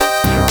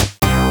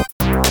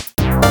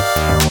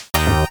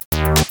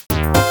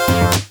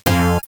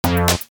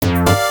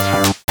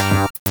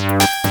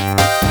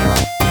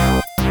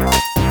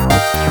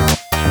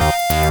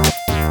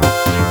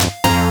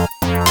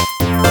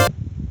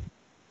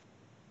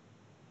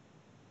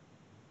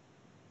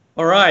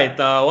All right,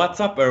 what's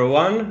up,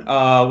 everyone?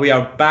 We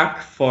are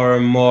back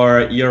for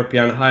more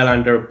European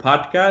Highlander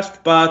podcast,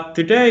 but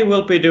today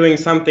we'll be doing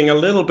something a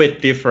little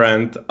bit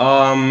different.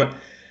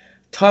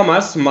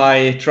 Thomas,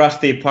 my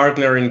trusty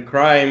partner in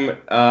crime,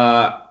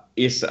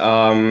 is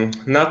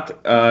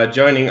not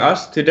joining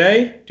us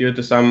today due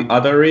to some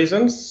other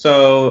reasons.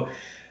 So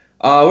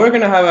we're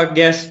gonna have a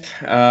guest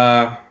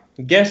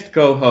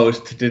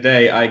co-host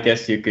today, I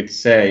guess you could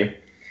say.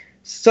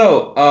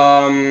 So,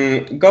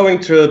 going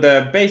through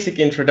the basic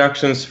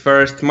introductions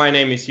first, my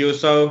name is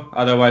Juuso,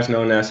 otherwise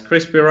known as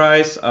Crispy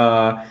Rice.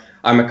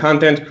 I'm a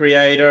content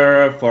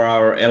creator for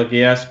our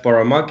LGS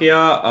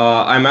Poromagia.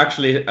 I'm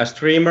actually a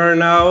streamer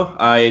now.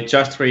 I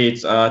just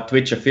reached a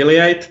Twitch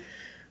affiliate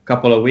a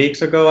couple of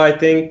weeks ago, I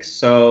think.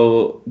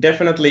 So,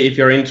 definitely, if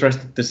you're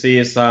interested to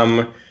see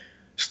some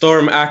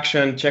Storm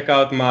action, check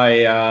out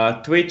my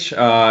Twitch.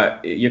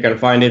 You can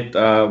find it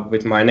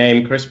with my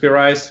name, Crispy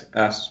Rice,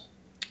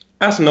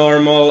 as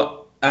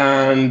normal,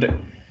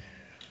 and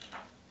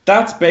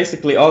that's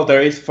basically all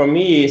there is for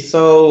me.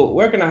 So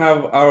we're gonna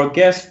have our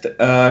guest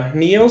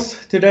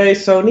Niels today.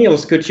 So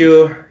Niels, could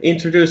you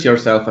introduce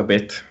yourself a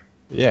bit?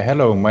 Yeah,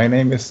 hello, my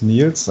name is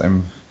Niels.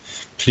 I'm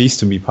pleased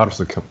to be part of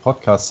the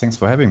podcast. Thanks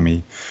for having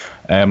me.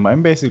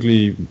 I'm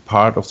basically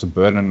part of the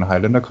Berlin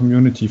Highlander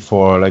community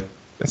for I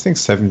think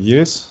 7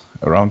 years,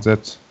 around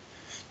that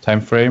time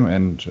frame,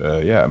 and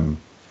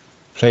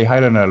play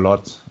Highlander a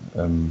lot.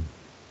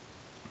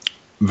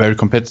 Very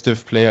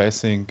competitive player, I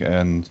think,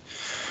 and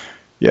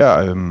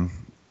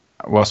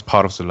was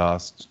part of the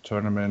last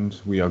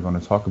tournament we are going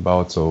to talk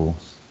about, so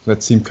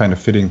that seemed kind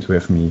of fitting to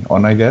have me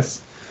on, I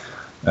guess.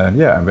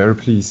 And I'm very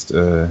pleased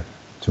to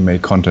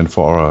make content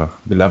for our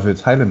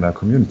beloved Highlander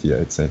community,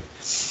 I'd say.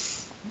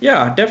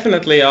 Yeah,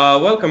 definitely.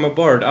 Welcome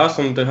aboard.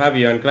 Awesome to have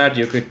you, and glad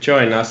you could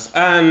join us.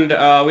 And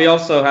we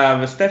also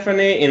have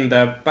Stephanie in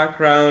the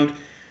background.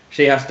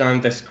 She has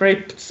done the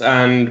scripts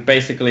and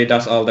basically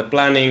does all the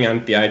planning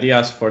and the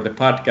ideas for the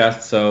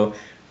podcast. So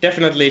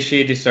definitely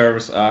she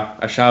deserves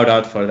a shout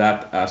out for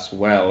that as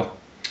well.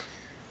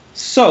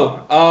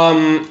 So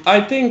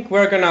I think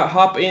we're gonna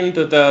hop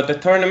into the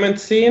tournament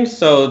scene.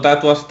 So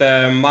that was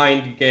the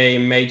Mind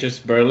Game Majors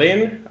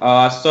Berlin.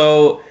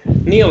 So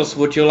Niels,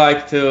 would you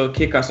like to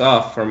kick us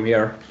off from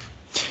here?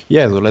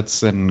 Yeah, so let's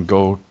then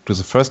go to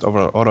the first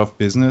order of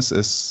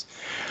business.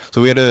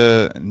 So we had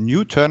a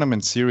new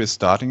tournament series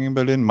starting in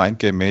Berlin, Mind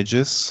Game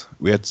Majors.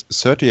 We had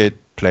 38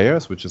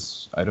 players, which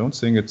is, I don't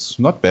think it's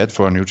not bad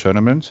for a new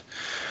tournament.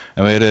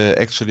 And we had a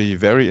actually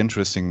very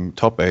interesting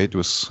top 8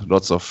 with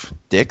lots of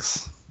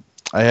decks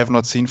I have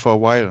not seen for a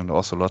while, and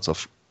also lots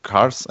of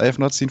cards I have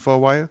not seen for a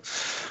while.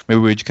 Maybe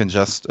we can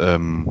just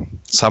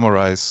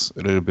summarize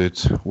a little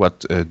bit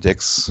what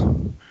decks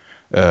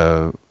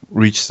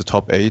reached the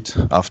top 8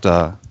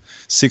 after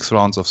 6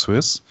 rounds of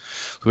Swiss.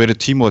 So we had a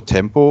Timur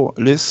Tempo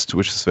list,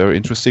 which is very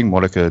interesting,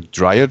 more like a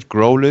Dryad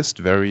Grow list,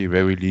 very,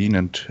 very lean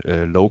and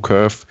low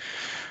curve.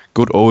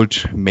 Good old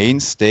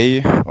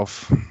mainstay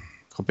of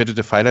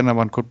competitive Highlander,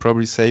 one could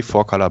probably say,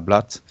 4-color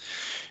blood.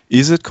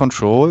 Izzet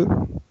Control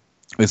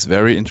is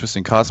very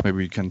interesting cards. Maybe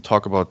we can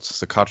talk about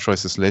the card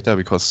choices later,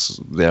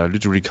 because there are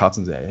literally cards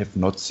in there I have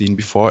not seen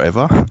before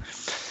ever.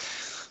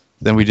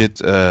 Then we did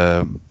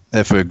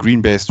have a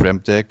green-based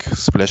ramp deck,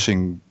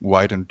 splashing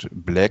white and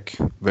black.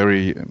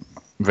 Very,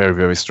 very,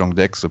 very strong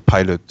deck. The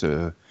pilot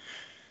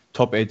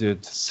top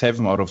 8'd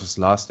 7 out of his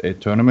last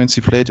 8 tournaments he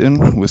played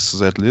in with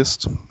that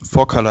list.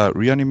 4-color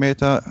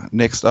Reanimator.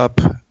 Next up,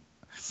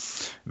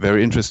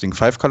 very interesting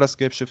 5-color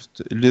Scapeshift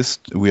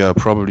list. We are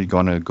probably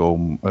gonna go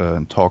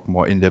and talk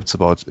more in depth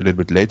about a little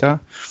bit later.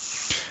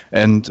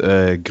 And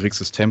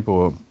Grixis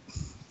Tempo,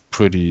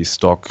 pretty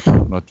stock,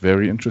 not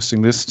very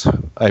interesting list.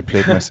 I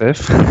played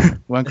myself,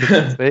 one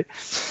could say.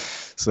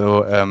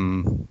 So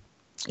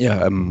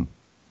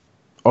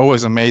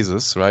always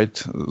amazes, right?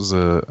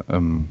 The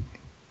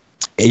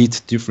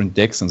 8 different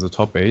decks in the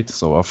top 8.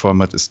 So our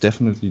format is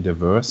definitely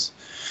diverse,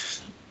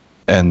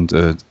 and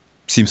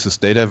seems to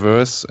stay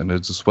diverse. And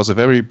it was a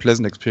very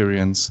pleasant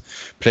experience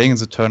playing in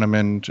the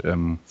tournament,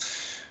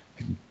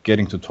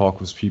 getting to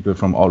talk with people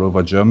from all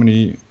over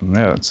Germany.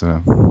 Yeah, it's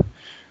a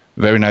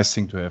very nice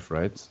thing to have,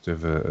 right? To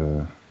have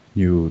a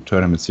new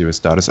tournament series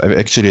status. I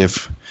actually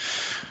have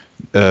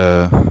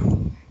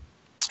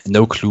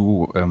no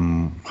clue.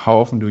 How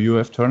often do you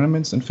have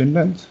tournaments in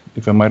Finland,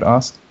 if I might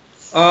ask?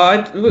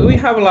 We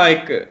have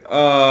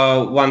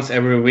once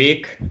every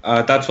week.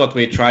 That's what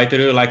we try to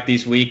do, like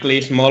these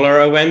weekly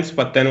smaller events.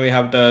 But then we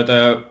have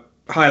the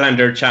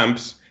Highlander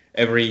Champs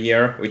every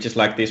year, which is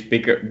like this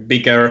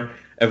bigger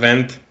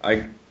event.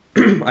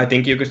 I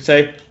think you could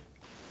say.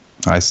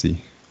 I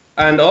see.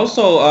 And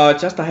also,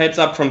 just a heads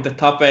up from the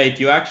top 8,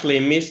 you actually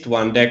missed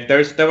one deck.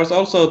 There was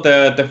also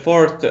the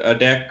fourth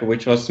deck,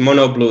 which was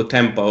Mono Blue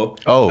Tempo.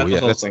 Oh,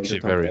 that's actually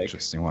a very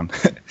interesting one.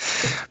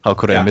 How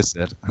could I miss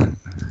that?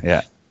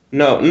 Yeah.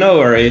 No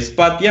worries.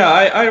 But yeah,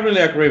 I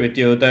really agree with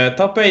you. The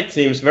top 8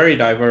 seems very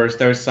diverse.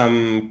 There's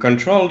some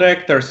control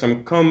deck, there's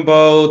some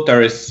combo,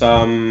 there is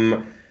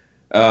some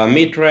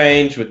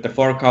mid-range with the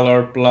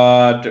 4-color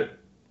blood.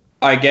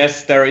 I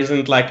guess there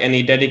isn't like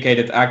any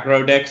dedicated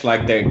aggro decks.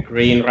 Like the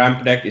green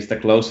ramp deck is the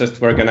closest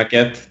we're gonna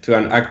get to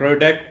an aggro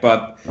deck.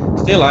 But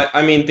still,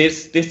 I mean,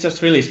 this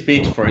just really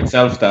speaks for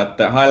itself that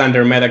the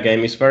Highlander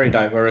metagame is very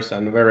diverse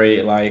and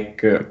very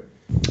like,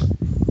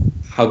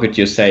 how could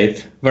you say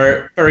it?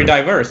 Very very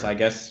diverse, I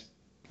guess.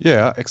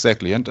 Yeah,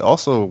 exactly. And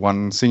also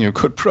one thing you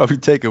could probably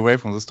take away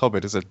from this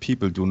topic is that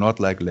people do not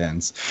like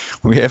lands.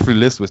 We have a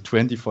list with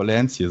 24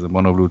 lands here, the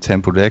mono blue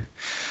tempo deck.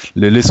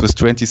 The list with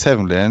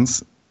 27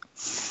 lands.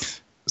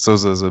 So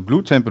the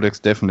blue tempo decks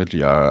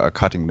definitely are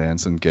cutting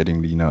lands and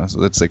getting leaner. So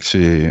that's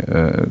actually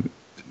kind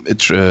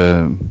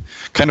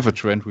of a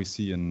trend we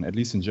see at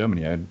least in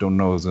Germany. I don't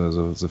know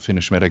the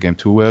Finnish metagame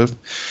too well,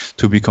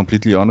 to be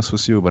completely honest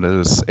with you, but it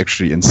is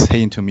actually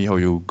insane to me how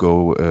you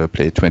go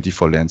play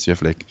 24 lands. You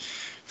have like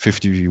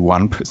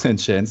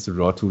 51% chance to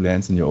draw 2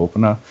 lands in your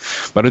opener,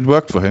 but it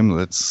worked for him.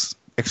 That's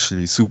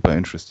actually super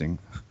interesting.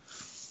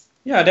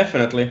 Yeah,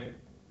 definitely.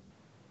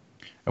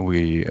 And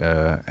we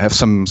have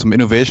some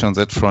innovation on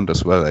that front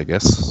as well, I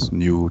guess,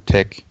 new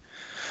tech.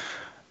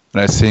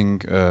 And I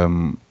think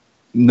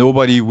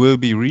nobody will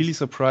be really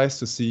surprised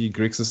to see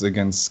Grixis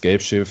against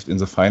Scapeshift in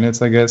the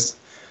finals, I guess.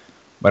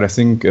 But I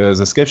think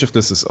the Scapeshift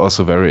list is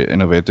also very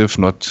innovative,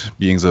 not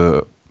being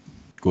the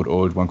good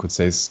old, one could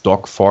say,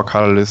 stock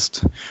 4-color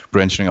list,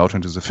 branching out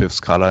into the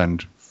 5th color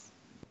and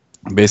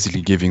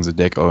basically giving the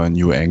deck a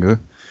new angle.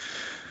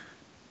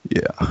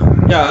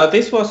 Yeah,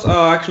 this was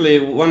actually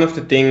one of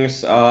the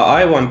things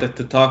I wanted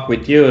to talk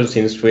with you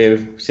since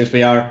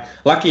we are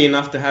lucky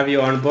enough to have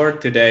you on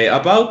board today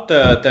about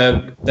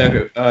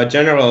the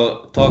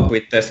general talk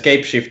with the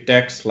Scapeshift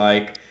decks.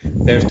 Like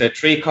there's the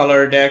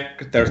 3-color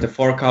deck, there's the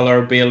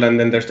 4-color build, and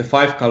then there's the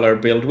 5-color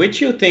build.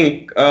 Which you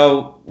think?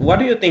 What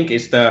do you think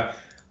is the,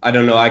 I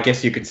don't know, I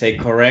guess you could say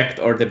correct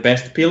or the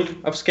best build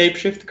of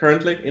Scapeshift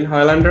currently in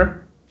Highlander?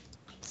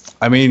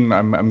 I mean,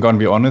 I'm gonna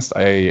be honest.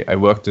 I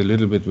worked a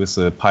little bit with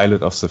the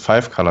pilot of the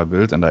 5-color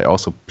build, and I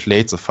also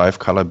played the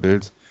 5-color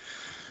build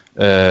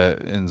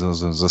in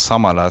the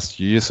summer last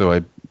year.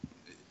 So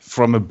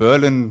from a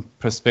Berlin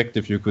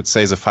perspective, you could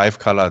say the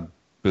 5-color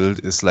build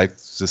is like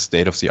the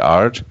state of the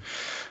art,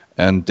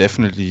 and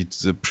definitely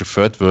the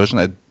preferred version.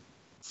 I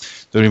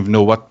don't even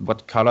know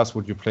what colors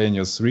would you play in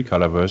your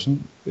 3-color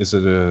version. Is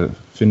it a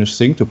Finnish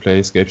thing to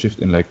play Scapeshift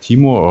in like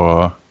Timur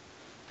or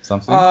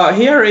something?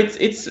 Here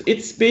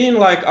it's been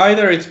like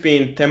either it's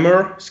been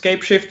Temur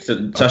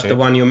Scapeshift, just the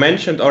one you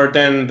mentioned, or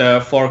then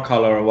the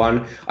 4-color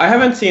one. I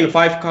haven't seen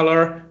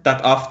 5-color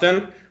that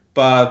often,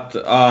 but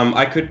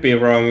I could be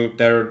wrong.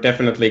 There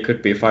definitely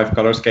could be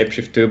 5-color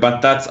Scapeshift too,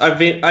 but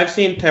I've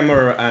seen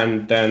Temur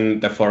and then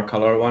the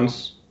 4-color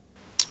ones.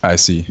 I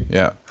see.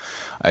 Yeah,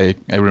 I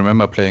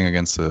remember playing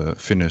against a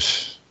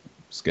Finnish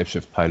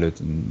Scapeshift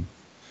pilot in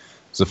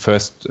the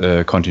first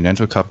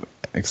Continental Cup.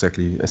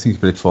 Exactly, I think he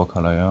played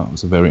 4-color. Yeah, it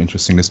was a very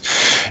interesting list.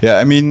 Yeah,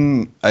 I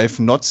mean, I've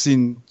not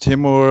seen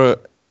Timur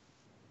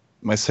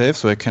myself,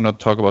 so I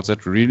cannot talk about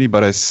that really.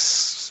 But I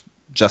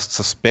just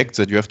suspect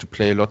that you have to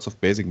play lots of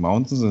basic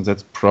mountains, and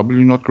that's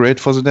probably not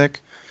great for the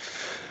deck.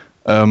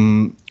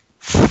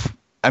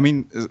 I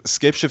mean,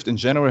 Scapeshift in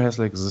general has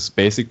like this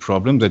basic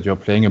problem that you're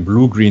playing a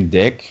blue-green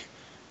deck,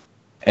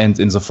 and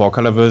in the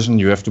 4-color version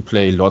you have to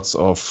play lots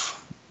of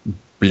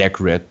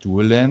black-red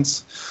dual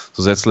lands.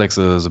 So that's like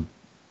the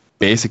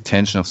basic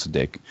tension of the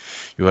deck.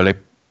 You are like,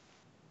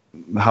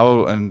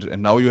 how and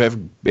now you have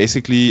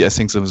basically, I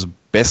think the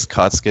best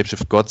card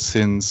Scapeshift got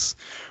since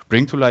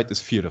Bring to Light is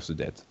Field of the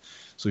Dead.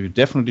 So you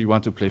definitely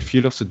want to play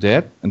Field of the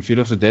Dead, and Field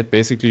of the Dead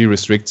basically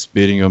restricts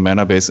building your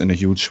mana base in a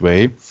huge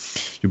way.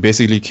 You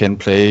basically can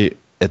play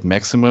at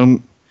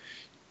maximum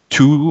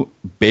 2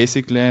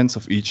 basic lands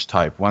of each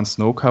type, 1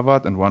 snow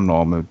covered and 1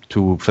 normal,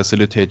 to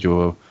facilitate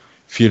your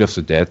Field of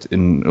the Dead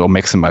or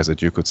maximize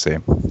it, you could say.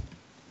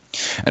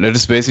 And that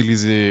is basically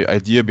the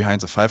idea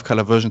behind the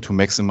 5-color version, to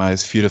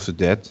maximize Field of the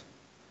Dead.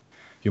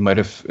 You might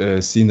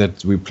have seen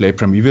that we play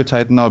Primeval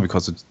Titan now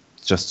because it's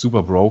just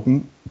super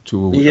broken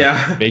to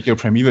make your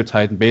Primeval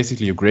Titan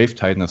basically a Grave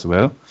Titan as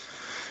well.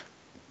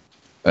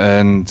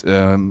 And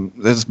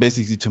that is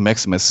basically to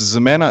maximize. So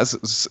the mana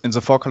is, in the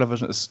 4-color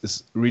version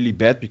is really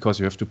bad because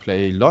you have to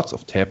play lots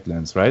of tapped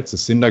lands, right? The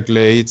Cinder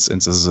Glades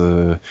and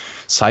the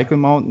Cycle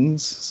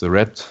Mountains, the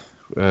red,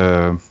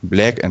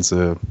 black and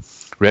the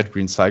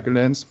red-green cycle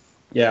lands.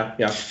 Yeah.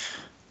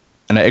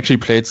 And I actually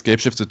played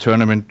Scapeshift the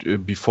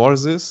tournament before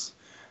this,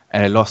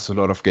 and I lost a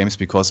lot of games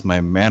because my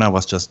mana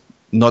was just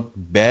not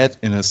bad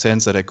in a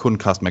sense that I couldn't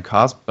cast my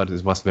cards, but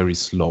it was very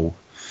slow.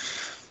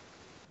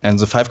 And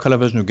the 5-color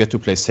version, you get to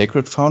play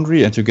Sacred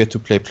Foundry and you get to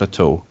play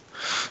Plateau.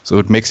 So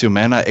it makes your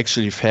mana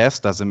actually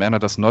faster. The mana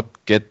does not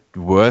get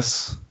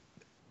worse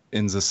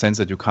in the sense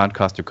that you can't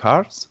cast your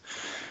cards.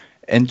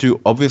 And you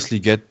obviously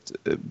get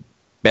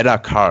better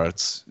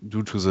cards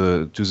due to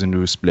the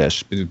new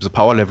splash. The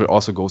power level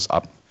also goes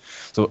up.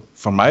 So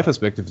from my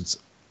perspective,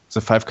 the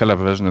 5-color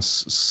version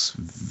is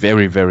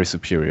very, very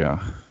superior.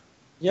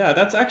 Yeah,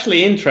 that's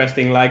actually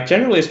interesting. Like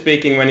generally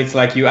speaking, when it's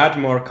like you add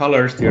more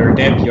colors to your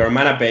deck, your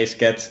mana base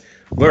gets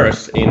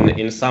worse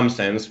in some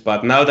sense.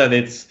 But now that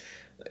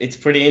it's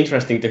pretty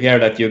interesting to hear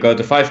that you go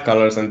to 5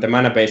 colors and the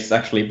mana base is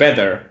actually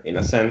better in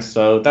a sense.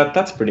 So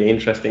that's pretty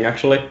interesting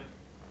actually.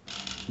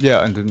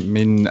 Yeah, and I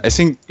mean, I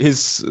think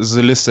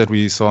the list that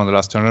we saw in the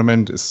last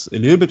tournament is a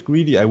little bit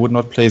greedy. I would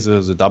not play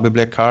the double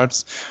black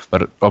cards,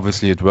 but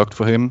obviously it worked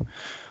for him.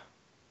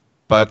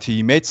 But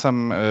he made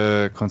some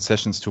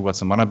concessions towards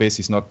the mana base.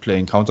 He's not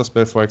playing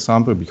Counterspell, for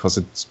example, because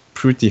it's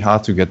pretty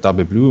hard to get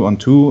double blue on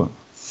 2,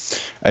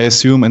 I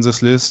assume, in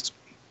this list.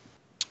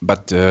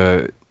 But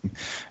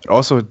it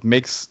also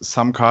makes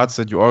some cards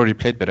that you already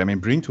played better. I mean,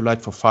 Bring to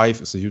Light for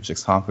 5 is a huge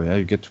example. Yeah?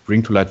 You get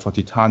Bring to Light for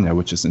Titania,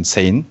 which is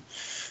insane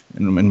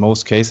in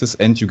most cases.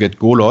 And you get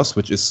Golos,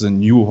 which is a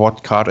new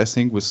hot card, I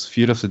think, with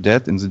Field of the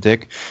Dead in the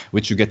deck,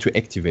 which you get to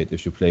activate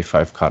if you play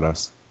 5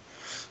 colors.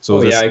 So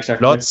there's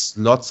exactly.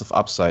 lots of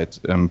upside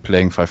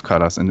playing 5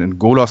 colors. And then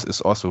Golos is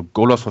also,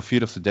 Golos for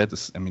Field of the Dead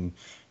is, I mean,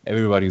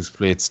 everybody who's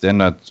played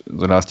Standard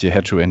the last year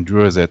had to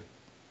endure that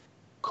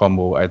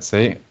combo, I'd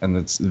say. And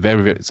it's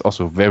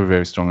also very,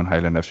 very strong in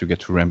Highlander if you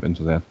get to ramp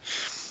into that.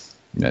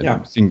 Yeah.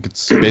 I think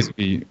it's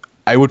basically,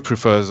 I would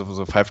prefer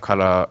the 5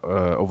 color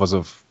over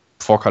the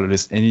 4 color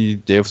list any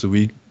day of the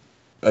week.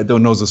 I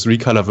don't know the 3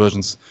 color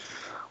versions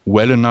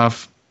well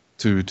enough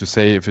to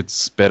say if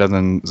it's better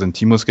than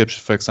Teemo Scapeshift,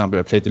 for example.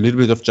 I played a little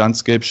bit of Jund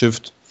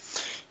Scapeshift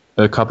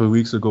a couple of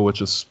weeks ago,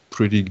 which is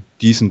pretty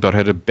decent, but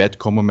had a bad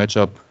combo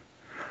matchup.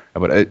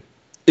 But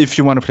if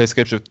you want to play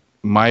Scapeshift,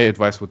 my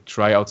advice would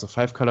try out the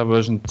 5 color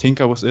version,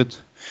 tinker with it.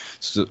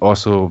 So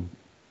also,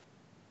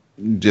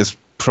 there's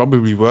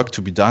probably work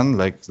to be done,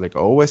 like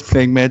always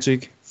playing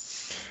Magic.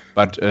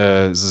 But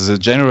the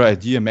general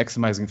idea,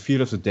 maximizing Field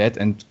of the Dead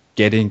and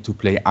getting to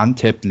play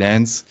untapped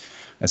lands,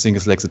 I think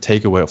is like the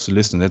takeaway of the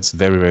list, and that's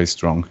very, very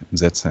strong in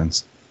that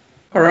sense.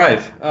 All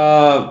right.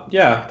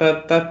 Yeah,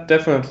 that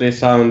definitely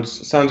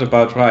sounds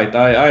about right.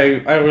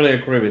 I really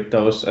agree with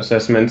those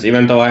assessments,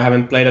 even though I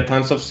haven't played a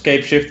tons of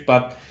Scapeshift,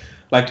 but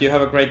like you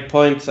have a great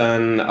point,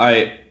 and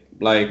I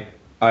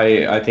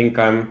think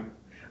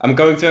I'm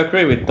going to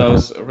agree with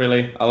those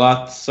really a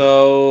lot.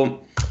 So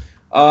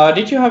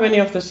did you have any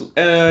of this?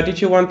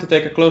 Did you want to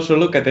take a closer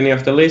look at any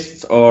of the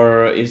lists,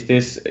 or is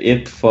this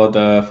it for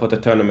the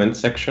tournament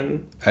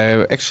section?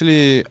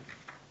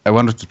 I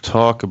wanted to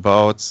talk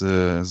about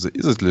the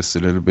Izzet list a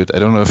little bit. I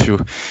don't know if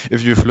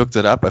you've looked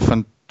it up. I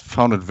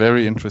found it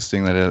very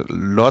interesting that there are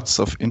lots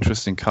of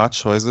interesting card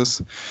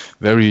choices.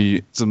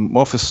 It's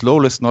more of a slow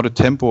list, not a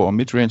tempo or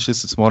mid-range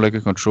list. It's more like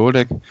a control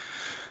deck.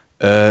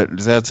 There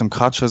are some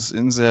card choices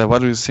in there.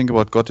 What do you think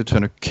about God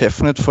Eternal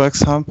Kefnet, for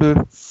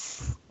example?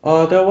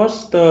 There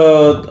was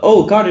the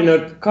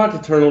God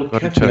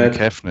Eternal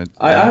Kefnet.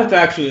 I have to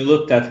actually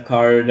look that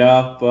card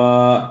up.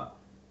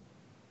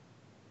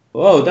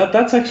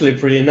 That's actually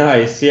pretty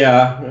nice.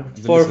 Yeah,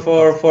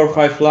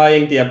 4/5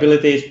 flying. The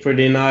ability is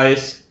pretty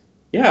nice.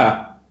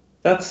 Yeah,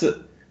 that's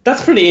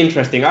pretty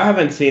interesting. I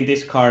haven't seen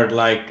this card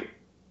like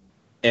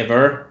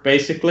ever,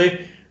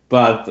 basically,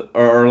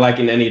 or like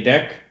in any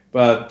deck.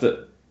 But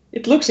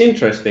it looks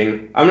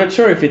interesting. I'm not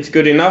sure if it's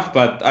good enough,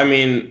 but I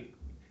mean,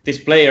 this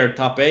player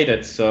top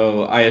 8'd,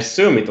 so I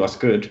assume it was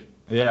good.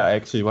 Yeah, I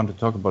actually want to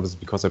talk about this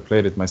because I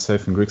played it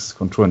myself in Grixis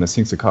Control, and I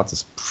think the card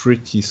is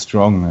pretty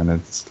strong, and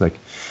it's like,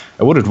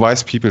 I would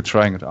advise people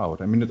trying it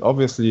out. I mean, it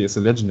obviously is a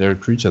legendary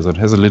creature, so it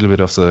has a little bit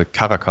of the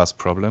Caracas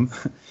problem.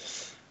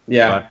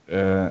 Yeah.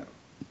 But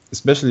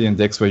especially in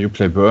decks where you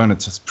play Burn,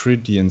 it's just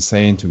pretty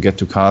insane to get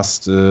to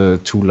cast 2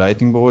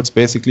 Lightning Bolts,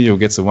 basically. You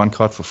get the 1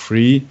 card for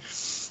free.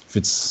 If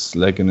it's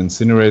like an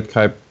Incinerate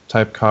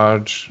type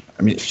card,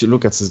 I mean, if you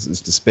look at the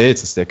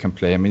spells they can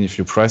play, I mean, if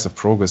you Price of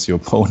Progress your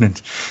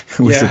opponent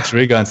with the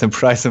trigger and then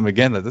price them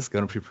again, that is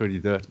going to be pretty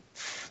dirty.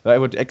 But I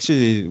would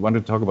actually want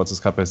to talk about this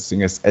card. I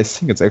think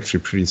it's actually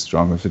pretty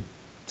strong. It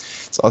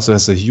also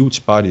has a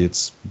huge body.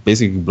 It's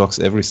basically blocks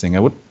everything. I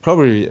would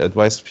probably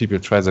advise people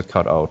to try that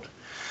card out.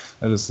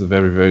 That is a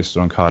very, very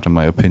strong card in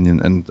my opinion,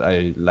 and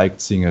I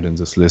liked seeing it in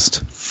this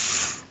list.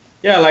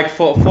 Yeah, like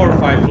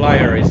 4/5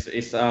 flyer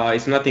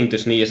is nothing to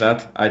sneeze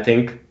at, I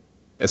think.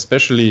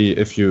 Especially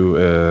if you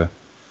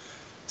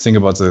think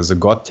about the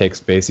God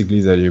text,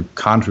 basically, that you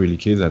can't really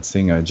kill that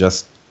thing.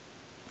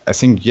 I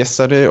think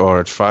yesterday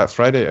or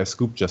Friday, I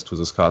scooped just to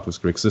this card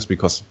with Grixis,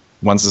 because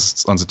once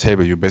it's on the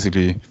table, you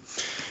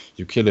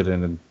kill it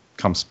and it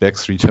comes back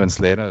 3 turns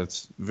later.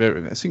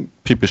 I think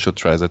people should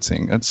try that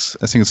thing. I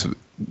think it's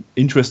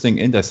interesting,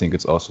 and I think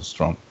it's also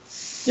strong.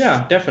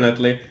 Yeah,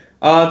 definitely.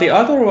 The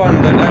other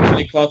one that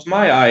actually caught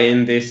my eye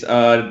in this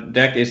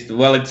deck is,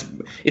 well,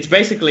 it's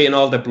basically in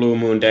all the Blue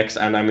Moon decks,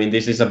 and I mean,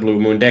 this is a Blue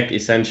Moon deck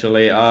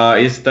essentially,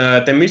 is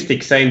the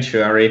Mystic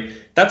Sanctuary.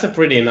 That's a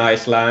pretty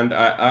nice land.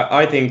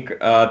 I think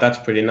that's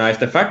pretty nice.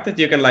 The fact that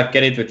you can like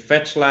get it with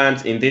fetch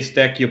lands in this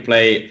deck, you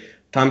play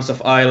tons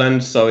of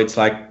islands, so it's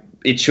like,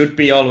 it should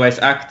be always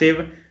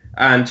active,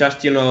 and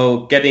just,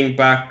 getting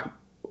back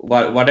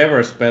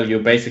whatever spell you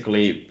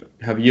basically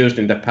have used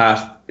in the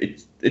past,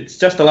 it's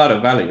just a lot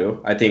of value,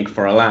 I think,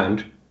 for a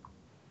land.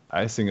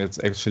 I think it's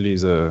actually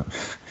the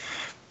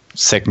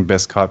second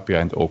best card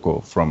behind Oko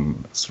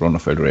from Throne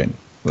of Eldraine.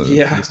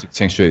 The Mystic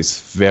Sanctuary is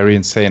very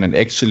insane, and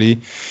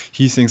actually,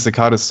 he thinks the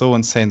card is so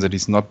insane that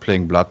he's not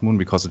playing Blood Moon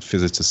because it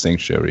visits the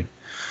Sanctuary.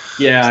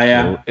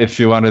 So if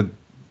you want to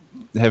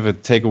have a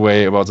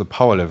takeaway about the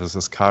power levels of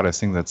this card, I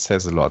think that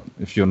says a lot.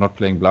 If you're not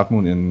playing Blood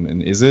Moon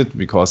in Izzet,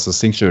 because the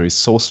Sanctuary is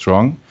so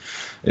strong,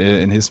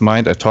 in his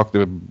mind, I talked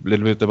a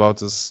little bit about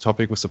this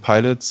topic with the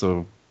pilot,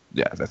 so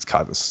yeah, that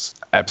card is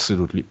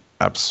absolutely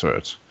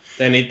absurd.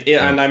 Then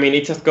and I mean,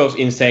 it just goes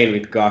insane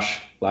with Gush.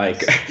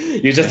 Like,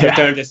 you just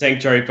return the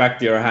Sanctuary back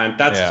to your hand.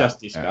 That's just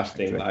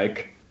disgusting. Exactly.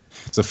 Like,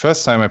 the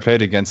first time I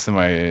played against him,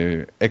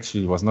 I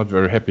actually was not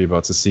very happy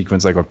about the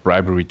sequence. I got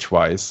Bribery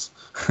twice.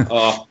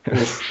 Oh,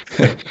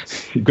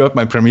 he got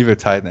my Primeval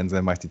Titan and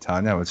then my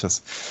Titania, which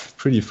is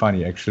pretty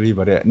funny actually.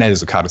 But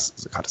the card is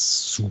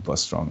super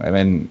strong. I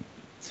mean,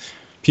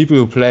 people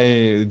who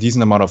play a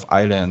decent amount of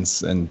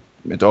islands, and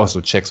it also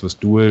checks with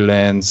dual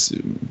lands,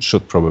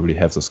 should probably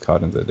have this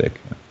card in their deck.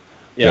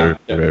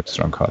 Very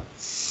strong card.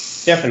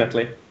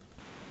 Definitely.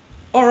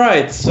 All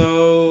right.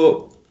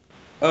 So,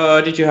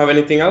 did you have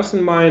anything else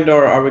in mind,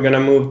 or are we gonna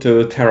move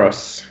to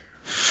Theros?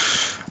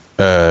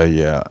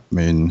 I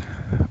mean,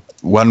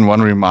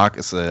 one remark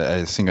is,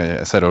 I think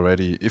I said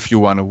already, if you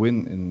want to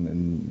win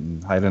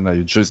in Highlander,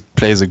 you just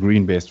play the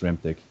green-based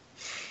ramp deck.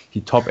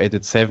 He top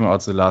 8'd 7 out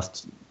of the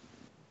last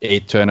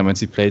 8 tournaments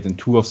he played, and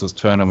 2 of those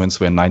tournaments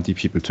were 90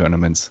 people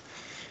tournaments.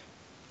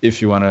 If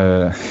you want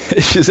to,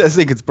 I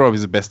think it's probably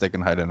the best deck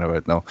in Highlander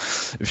right now,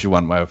 if you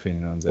want my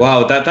opinion on that.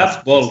 Wow,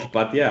 that's bold,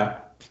 but yeah.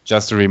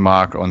 Just a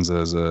remark on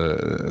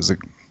the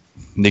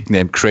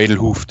nickname Cradle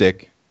Hoof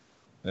deck.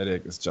 That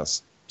deck is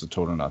just the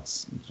total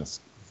nuts.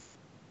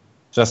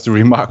 Just a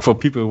remark for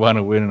people who want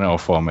to win in our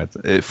format,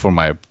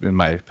 in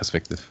my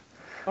perspective.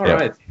 All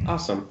right,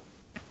 awesome.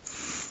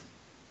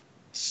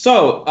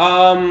 So,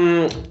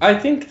 I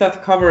think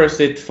that covers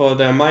it for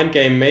the Mind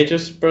Game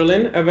Mages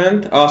Berlin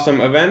event. Awesome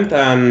event,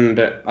 and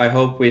I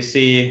hope we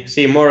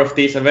see more of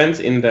these events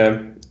in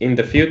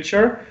the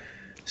future.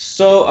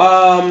 So,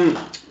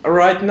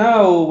 right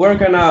now we're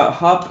gonna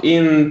hop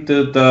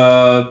into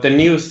the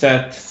new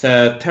set,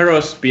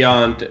 Theros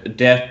Beyond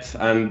Death,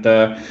 and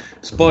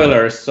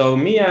spoilers. So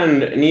me and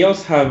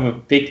Niels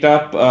have picked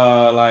up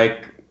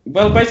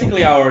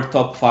basically our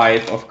top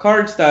 5 of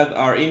cards that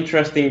are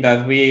interesting,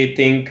 that we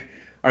think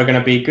are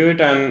gonna be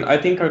good, and I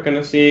think are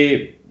gonna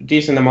see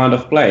decent amount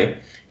of play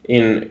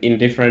in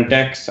different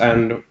decks.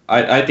 And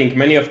I think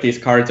many of these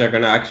cards are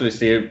gonna actually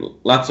see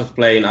lots of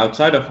play in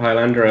outside of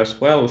Highlander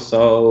as well.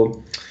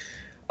 So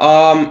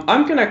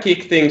I'm gonna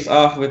kick things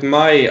off with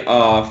my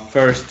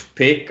first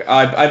pick.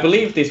 I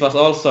believe this was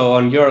also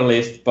on your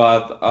list,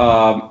 but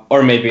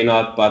or maybe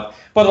not. But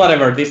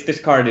whatever.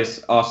 This card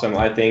is awesome.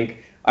 I think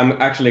I'm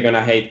actually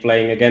gonna hate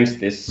playing against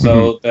this.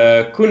 So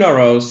the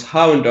Kunoros,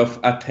 Hound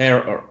of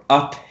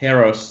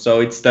Atheros.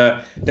 So it's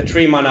the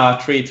 3-mana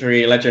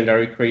 3/3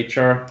 legendary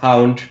creature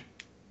Hound.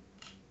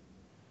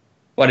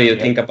 What do you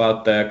think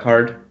about the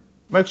card?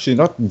 I'm actually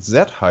not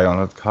that high on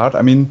that card.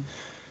 I mean,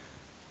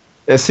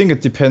 I think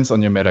it depends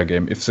on your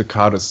metagame. If the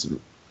card is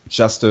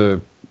just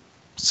a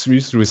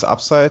 3/3 with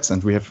upsides,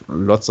 and we have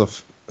lots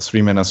of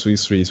 3-mana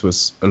 3/3s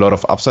with a lot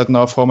of upside in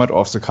our format,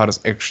 or if the card is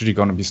actually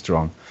going to be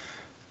strong.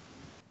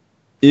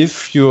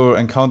 If you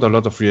encounter a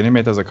lot of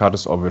Reanimator, the card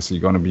is obviously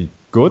going to be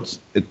good.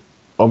 It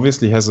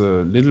obviously has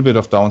a little bit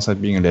of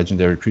downside being a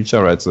legendary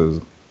creature, right? So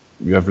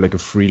you have like a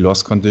free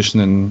loss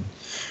condition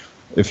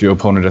if your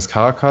opponent has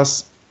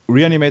Caracas.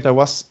 Reanimator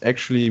was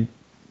actually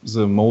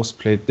the most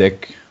played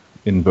deck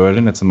in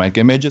Berlin. It's a Mind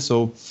Game Mages,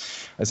 so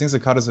I think the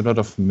card has a lot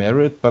of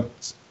merit, but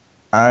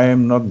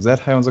I'm not that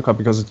high on the card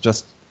because it's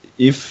just,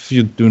 if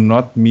you do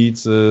not meet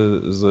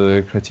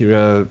the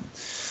criteria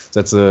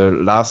that the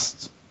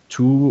last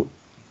 2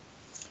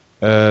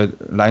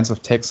 lines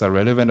of text are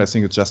relevant, I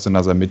think it's just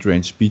another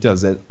mid-range beta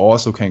that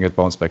also can get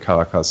bounced by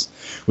Caracas,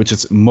 which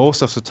is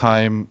most of the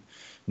time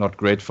not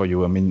great for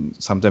you. I mean,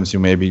 sometimes you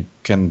maybe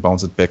can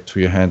bounce it back to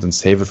your hand and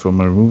save it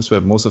from a removal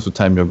swap. Most of the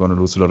time you're going to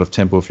lose a lot of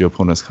tempo if your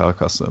opponent's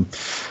Caracas. So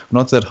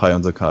not that high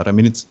on the card. I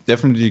mean, it's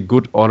definitely a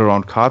good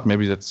all-around card.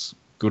 Maybe that's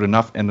good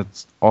enough, and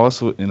it's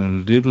also in a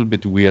little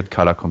bit weird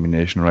color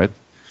combination, right?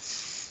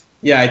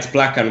 Yeah, it's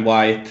black and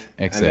white,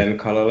 and then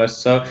colorless.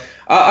 So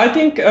I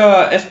think,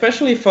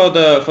 especially for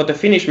the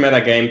Finnish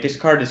metagame, this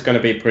card is going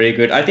to be pretty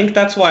good. I think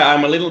that's why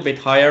I'm a little bit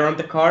higher on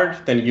the card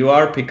than you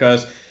are,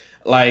 because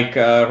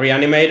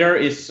Reanimator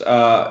is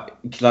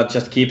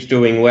just keeps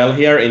doing well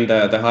here in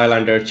the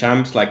Highlander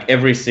champs, like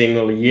every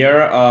single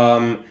year.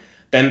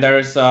 Then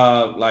there's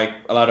a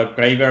lot of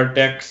graveyard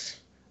decks.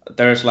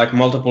 There's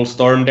multiple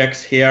storm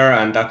decks here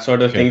and that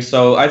sort of thing.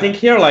 So I think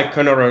here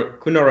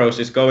Kunoros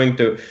is going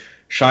to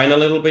shine a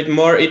little bit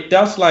more. It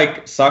does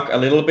suck a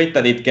little bit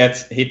that it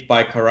gets hit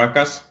by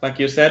Caracas, like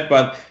you said,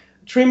 but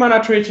 3-mana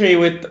 3/3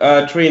 with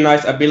 3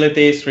 nice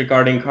abilities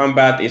regarding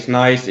combat is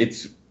nice.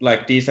 It's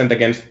decent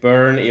against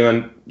burn,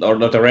 even or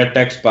not the red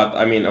decks, but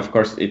I mean, of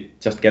course, it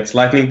just gets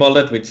lightning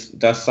bolted, which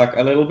does suck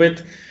a little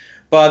bit.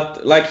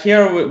 But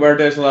here, where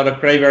there's a lot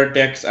of graveyard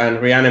decks and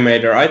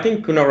Reanimator, I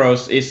think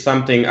Kunoros is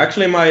something.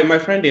 Actually, my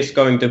friend is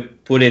going to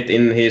put it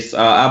in his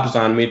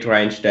Abzan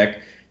mid-range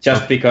deck,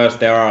 just because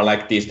there are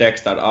like these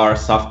decks that are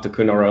soft to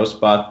Kunoros,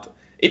 but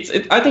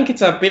I think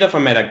it's a bit of a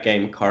meta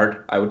game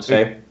card, I would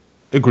say.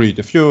 Agreed.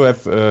 If you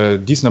have a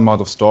decent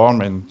amount of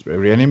Storm and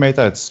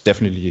Reanimator, it's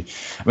definitely,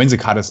 I mean, the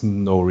card has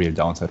no real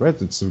downside,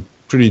 right? It's a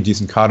pretty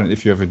decent card, and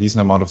if you have a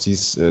decent amount of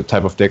these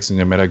type of decks in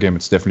your meta game,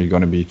 it's definitely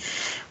going to be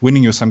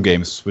winning you some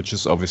games, which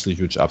is obviously a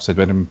huge upside.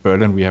 But in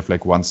Berlin, we have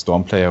like one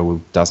Storm player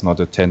who does not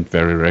attend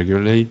very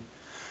regularly.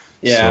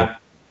 Yeah. So,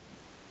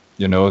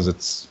 you know,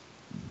 that's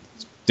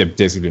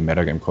basically a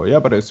metagame call. Yeah,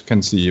 but as you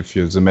can see, if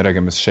the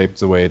metagame is shaped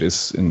the way it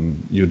is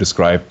you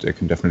described, I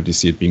can definitely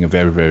see it being a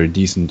very, very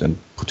decent and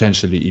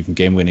potentially even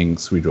game-winning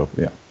 3-drop.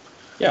 Yeah.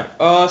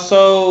 Yeah.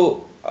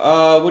 So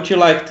would you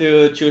like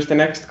to choose the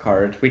next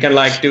card? We can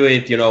like do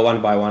it,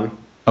 one by one.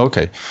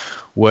 Okay.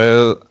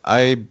 Well,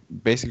 I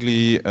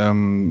basically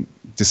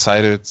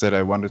decided that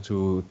I wanted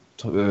to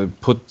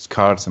put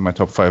cards in my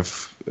top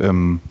 5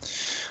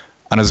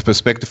 under the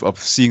perspective of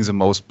seeing the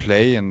most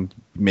play and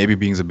maybe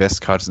being the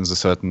best cards in the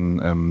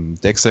certain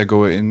decks I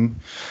go in.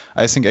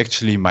 I think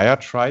actually Maya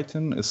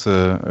Triton is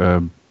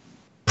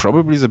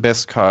probably the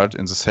best card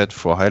in the set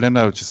for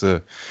Highlander, which is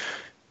a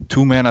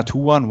 2-mana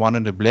 2/1, 1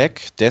 in the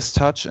black, Death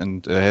Touch,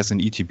 and has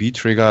an ETB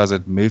trigger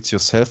that mills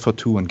yourself for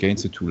 2 and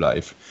gains you 2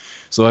 life.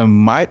 So I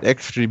might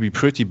actually be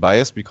pretty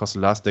biased because the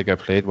last deck I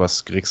played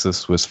was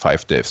Grixis with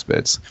 5 Death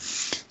Spells.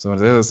 So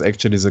that is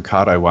actually the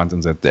card I want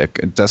in that deck.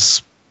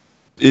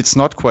 It's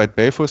not quite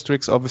Baleful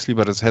Strix, obviously,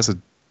 but it's a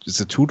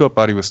 2-drop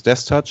body with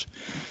Death Touch.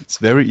 It's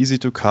very easy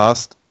to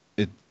cast.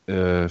 It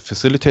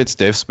facilitates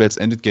Death Spells,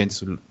 and it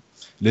gains a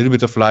little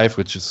bit of life,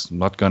 which is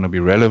not going to be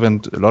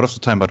relevant a lot of the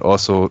time, but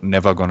also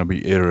never going to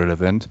be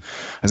irrelevant.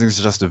 I think it's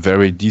just a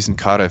very decent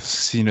card. I've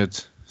seen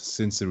it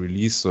since the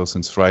release, so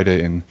since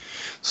Friday in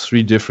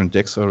 3 different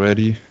decks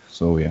already.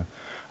 So yeah,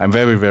 I'm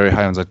very, very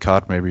high on that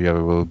card. Maybe I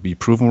will be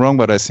proven wrong,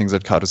 but I think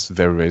that card is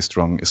very, very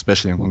strong,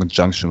 especially in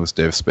conjunction with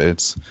Death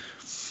Spells.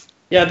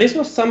 Yeah, this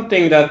was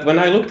something that when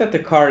I looked at the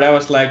card, I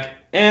was like,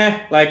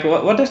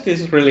 what does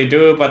this really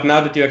do? But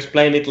now that you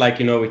explain it,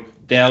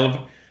 with Delve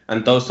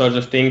and those sorts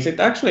of things, it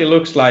actually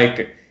looks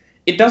like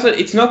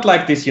it's not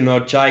like this,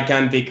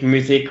 gigantic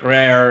mythic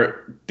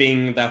rare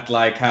thing that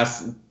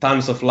has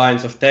tons of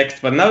lines of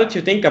text. But now that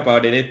you think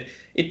about it,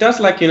 it does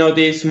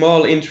these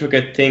small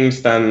intricate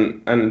things,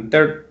 and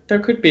there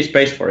could be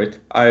space for it.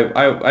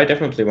 I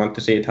definitely want to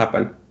see it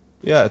happen.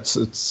 Yeah,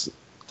 it's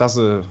does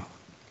a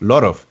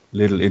lot of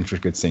little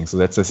intricate things. So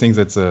that's I think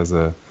that's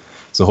the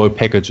whole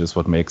package is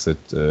what makes it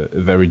a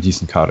very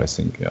decent card, I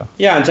think. Yeah.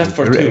 Yeah, and just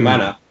for 2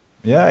 mana.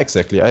 Yeah,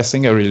 exactly. I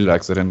think I really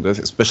like that, and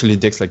especially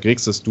decks like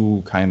Grixis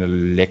do kind of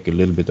lack a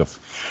little bit of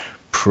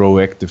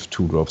proactive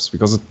 2-drops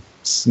because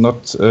it's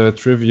not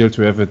trivial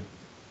to have a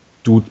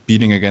dude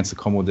beating against a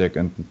combo deck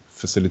and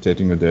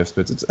facilitating your death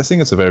spells. I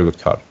think it's a very good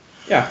card.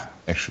 Yeah.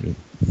 Actually.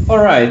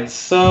 All right.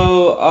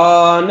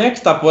 So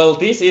next up, well,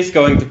 this is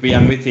going to be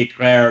a mythic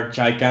rare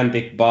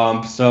gigantic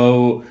bomb.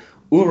 So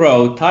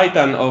Uro,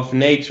 Titan of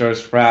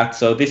Nature's Wrath.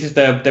 So this is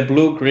the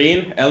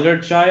blue-green Elder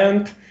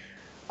Giant.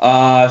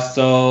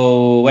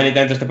 So when it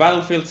enters the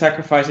battlefield,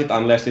 sacrifice it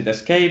unless it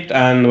escaped.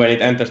 And when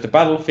it enters the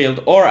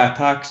battlefield or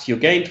attacks, you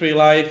gain 3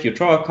 life, you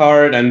draw a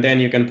card, and then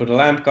you can put a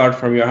land card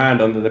from your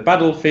hand onto the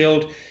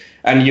battlefield.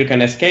 And you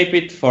can escape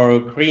it for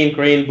green,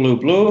 green, blue,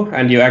 blue,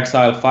 and you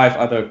exile 5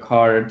 other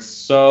cards.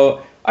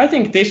 So I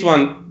think this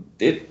one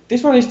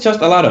is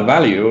just a lot of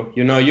value.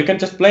 You can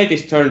just play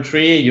this turn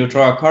 3, you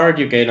draw a card,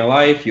 you gain a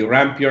life, you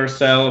ramp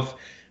yourself,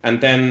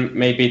 and then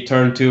maybe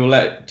turn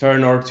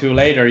or 2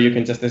 later, you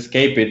can just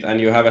escape it,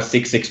 and you have a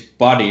 6/6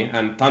 body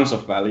and tons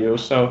of value.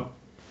 So.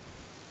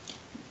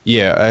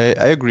 Yeah,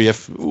 I agree.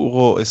 If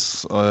Uro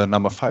is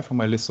number 5 on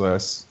my list, so I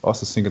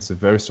also think it's a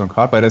very strong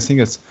card, but I think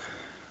it's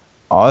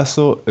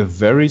also a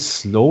very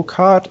slow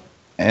card,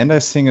 and I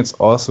think it's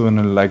also in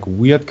a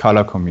weird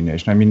color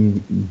combination. I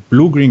mean,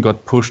 blue-green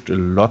got pushed a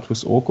lot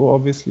with Oko,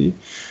 obviously,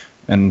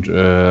 and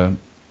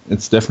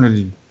it's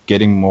definitely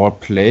getting more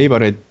play,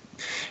 but I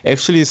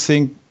actually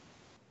think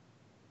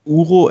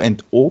Uro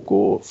and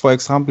Oko, for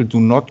example,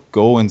 do not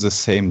go in the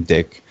same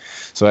deck.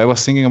 So I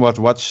was thinking about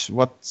what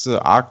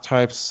the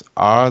archetypes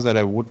are that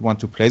I would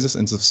want to play this,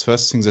 and the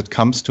first thing that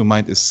comes to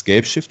mind is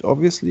Scapeshift,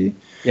 obviously.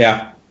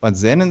 Yeah. But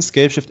then in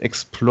Scapeshift,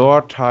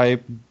 Explore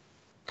type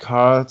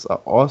cards are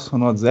also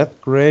not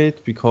that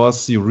great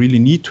because you really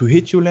need to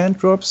hit your land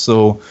drops.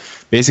 So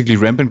basically,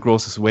 Rampant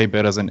Growth is way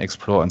better than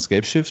Explore and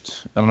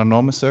Scapeshift under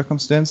normal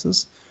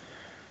circumstances.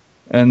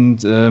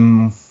 And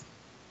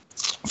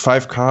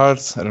 5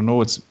 cards, I don't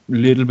know, it's a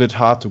little bit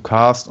hard to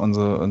cast on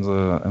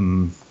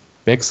the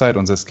backside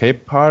on the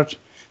escape part,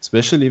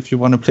 especially if you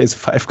want to play the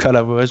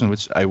 5-color version,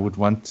 which I would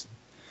want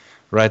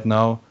right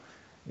now.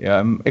 Yeah,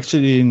 I'm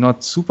actually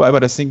not super,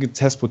 but I think it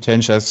has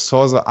potential. I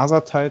saw the other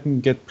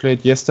Titan get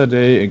played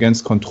yesterday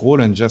against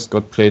Control and just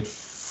got played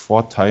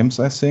 4 times,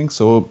 I think.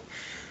 So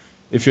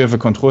if you have a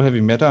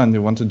control-heavy meta and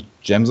you want to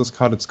jam this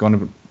card, it's going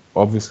to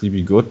obviously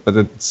be good, but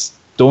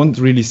don't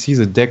really see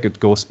the deck it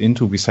goes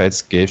into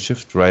besides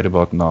Scapeshift right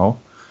about now.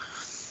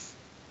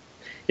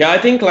 Yeah, I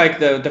think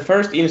the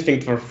first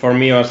instinct for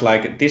me was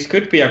this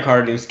could be a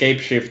card in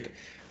Scapeshift,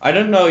 I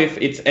don't know if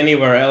it's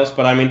anywhere else,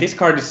 but I mean, this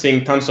card is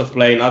seeing tons of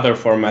play in other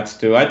formats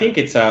too. I think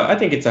it's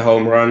a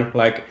home run,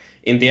 like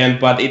in the end,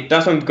 but it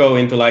doesn't go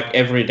into like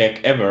every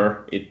deck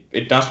ever.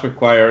 It does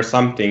require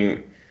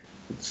something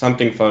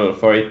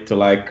for it to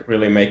like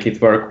really make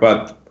it work.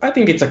 But I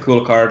think it's a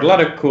cool card, a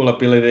lot of cool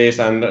abilities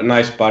and a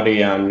nice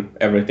body and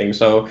everything.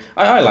 So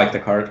I like the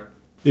card.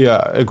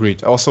 Yeah,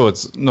 agreed. Also,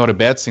 it's not a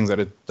bad thing that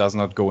it does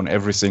not go in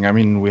everything. I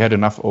mean, we had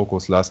enough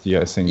Okos last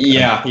year, I think.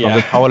 Yeah. On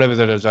the power level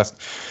that are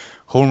just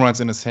home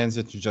runs in a sense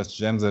that you just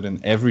jam that in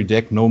every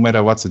deck, no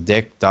matter what the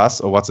deck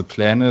does or what the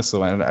plan is.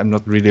 So I'm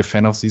not really a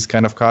fan of these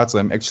kind of cards.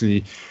 I'm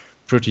actually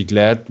pretty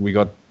glad we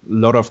got a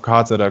lot of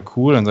cards that are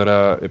cool and that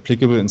are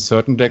applicable in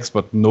certain decks,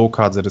 but no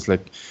cards that is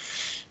like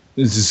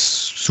this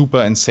super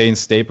insane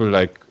staple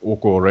like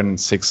Oko or Ren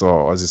 6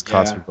 or these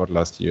cards we got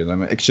last year.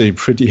 I'm actually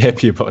pretty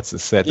happy about the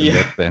set in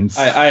that sense.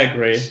 I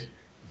agree.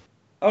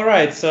 All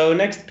right, so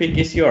next pick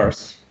is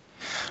yours.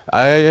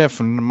 I have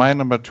my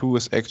number 2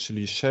 is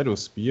actually Shadow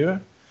Spear.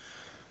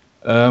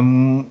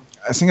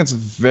 I think it's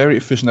very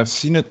efficient. I've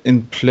seen it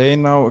in play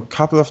now a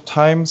couple of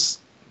times,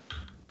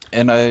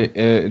 and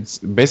it's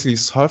basically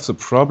solves the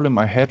problem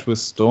I had with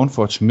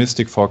Stoneforge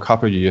Mystic for a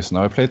couple of years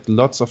now. I played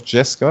lots of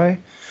Jeskai,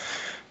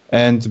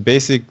 and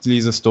basically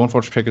the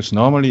Stoneforge package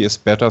normally is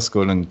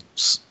Batterskull and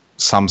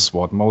some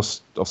Sword.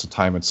 Most of the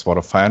time it's Sword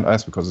of Fire and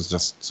Ice because it's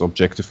just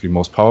objectively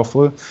most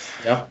powerful.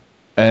 Yeah.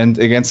 And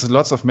against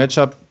lots of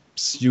matchups,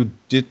 you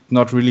did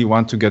not really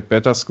want to get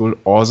Batterskull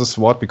or the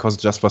Sword because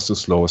it just was too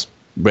slow.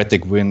 Red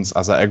deck wins,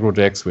 other aggro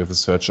decks. We have a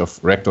search of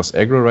Rakdos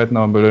aggro right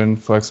now in Berlin,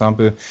 for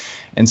example.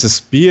 And the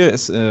Spear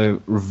is a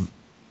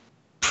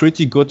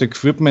pretty good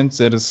equipment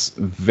that is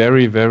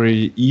very,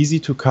 very easy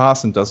to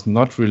cast and does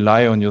not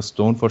rely on your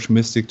Stoneforge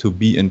Mystic to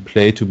be in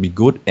play to be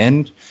good.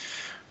 And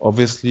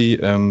obviously,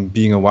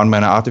 being a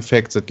 1-mana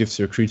artifact that gives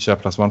your creature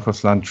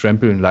 +1/+land,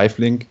 trample, and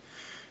lifelink,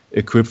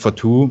 equipped for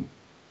 2,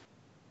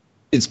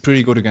 it's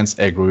pretty good against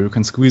aggro. You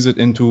can squeeze it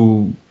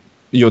into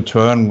your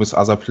turn with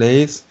other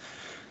plays.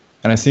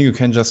 And I think you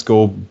can just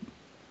go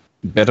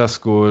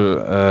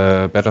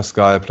Batterskull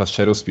plus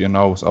Shadow Spear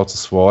now without the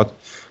sword.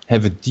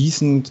 Have a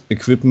decent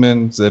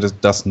equipment that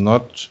does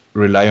not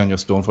rely on your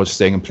Stoneforge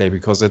staying in play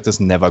because that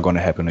is never going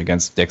to happen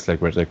against decks like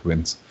Red Deck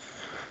Wins.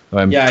 So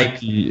I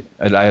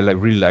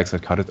really like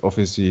that card. It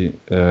obviously,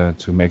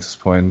 to make this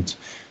point,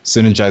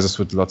 synergizes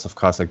with lots of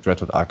cards like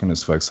Dreadhorde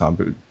Arcanist, for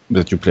example,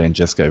 that you play in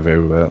Jeskai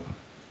very well.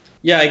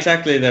 Yeah,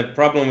 exactly. The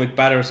problem with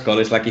Batterskull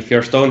is like if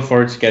your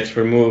Stoneforge gets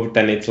removed,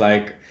 then it's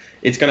like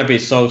it's gonna be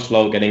so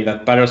slow getting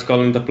that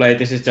Batterskull into play.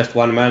 This is just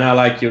 1 mana,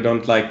 like you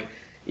don't like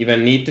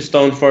even need to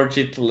Stoneforge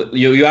it.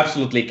 You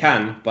absolutely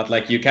can, but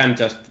like you can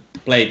just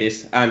play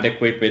this and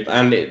equip it.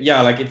 And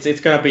like it's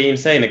gonna be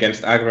insane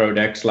against aggro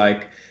decks.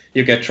 Like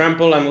you get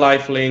trample and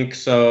lifelink,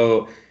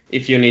 so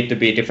if you need to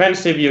be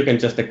defensive, you can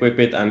just equip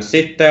it and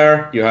sit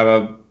there. You have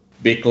a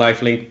big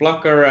lifelink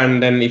blocker,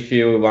 and then if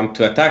you want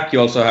to attack, you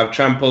also have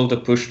trample to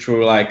push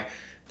through like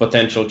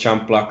potential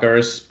jump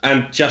blockers,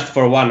 and just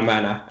for 1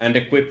 mana and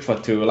equip for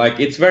 2. Like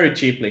it's very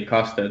cheaply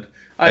costed.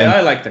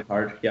 I like the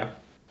card. Yeah.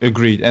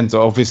 Agreed. And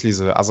obviously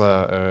the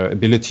other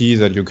ability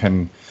that you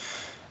can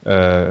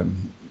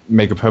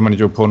make a permanent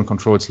your opponent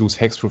controls lose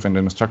hexproof and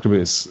indestructible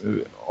is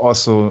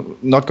also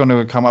not going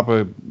to come up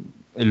a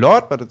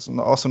lot, but it's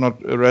also not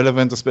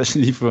irrelevant,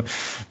 especially for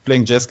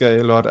playing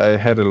Jeskai a lot. I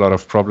had a lot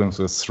of problems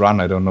with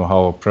Thrun. I don't know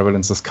how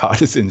prevalent this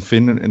card is in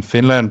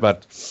Finland,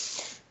 but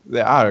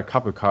there are a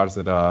couple cards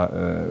that are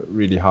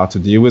really hard to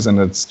deal with, and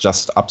it's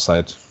just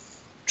upside.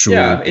 True.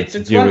 Yeah, it's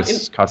deal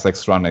with cards like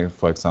Thrun,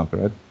 for example,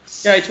 right?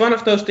 Yeah, it's one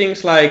of those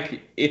things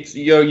like it's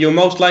you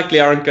most likely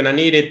aren't gonna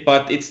need it,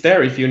 but it's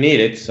there if you need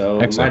it, so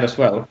might as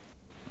well.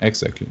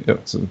 Exactly. Yeah,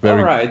 it's a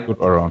very good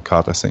all-around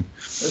card, I think.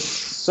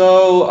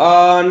 So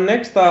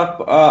next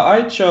up,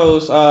 I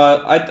chose.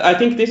 I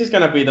think this is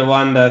gonna be the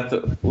one that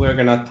we're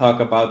gonna talk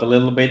about a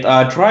little bit.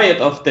 Dryad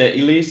of the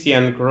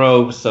Elysian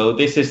Grove. So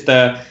this is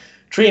the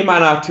 3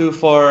 mana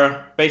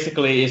 2/4.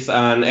 Basically, is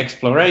an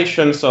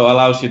exploration, so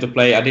allows you to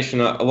play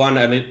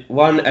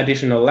one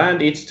additional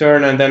land each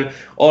turn, and then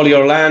all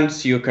your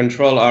lands you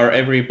control are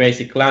every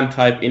basic land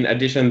type in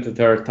addition to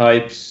their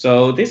types.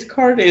 So this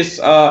card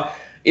is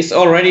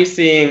already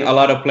seeing a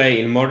lot of play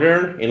in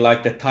Modern, in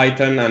like the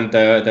Titan and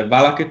the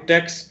Valakut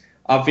decks,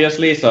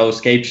 obviously. So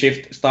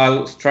Scapeshift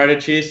style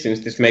strategies, since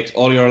this makes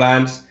all your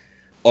lands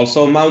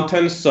also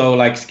mountains. So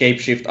like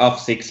Scapeshift of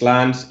 6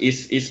 lands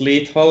is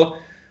lethal.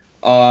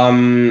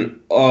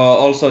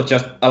 Also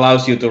just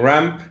allows you to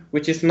ramp,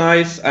 which is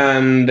nice,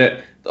 and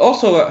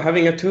also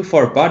having a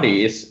 2/4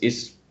 body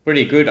is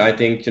pretty good. I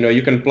think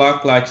you can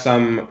block like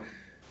some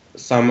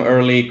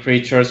early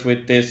creatures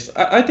with this.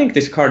 I think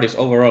this card is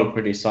overall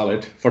pretty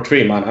solid for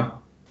 3 mana.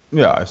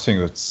 Yeah, I think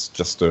that's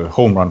just a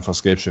home run for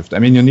Scapeshift. I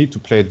mean, you need to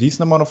play a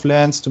decent amount of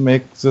lands to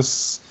make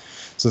this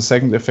the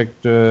second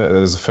effect,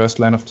 the first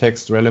line of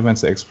text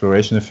relevance, the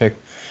exploration effect.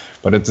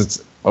 But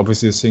it's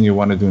obviously a thing you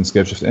want to do in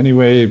Scapeshift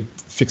anyway.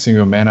 Fixing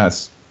your mana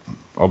is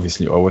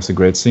obviously always a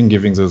great thing.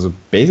 Giving those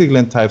basic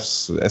land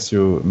types, as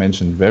you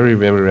mentioned, very,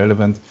 very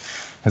relevant.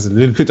 has a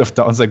little bit of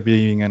downside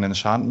being an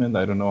enchantment.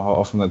 I don't know how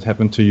often that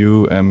happened to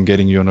you.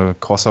 Getting you on a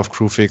Korsov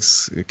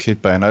Crewfix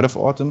killed by a Knight of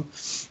Autumn.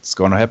 It's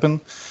gonna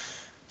happen.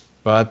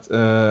 But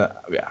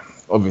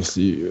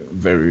obviously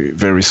very,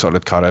 very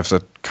solid card. I have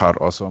that card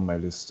also on my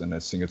list, and I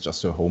think it's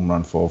just a home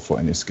run for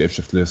any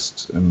Scapeshift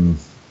list.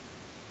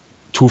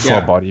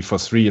 2/4 body for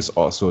 3 is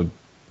also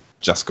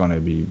just gonna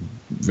be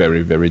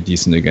very, very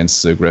decent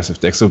against the aggressive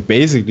deck. So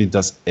basically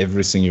does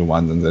everything you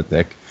want in that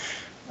deck.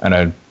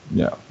 And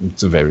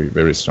it's a very,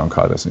 very strong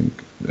card, I think,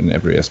 in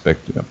every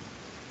aspect.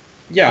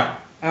 Yeah,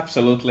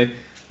 absolutely.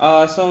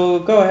 So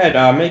go ahead,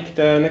 make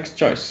the next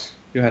choice.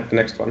 You had the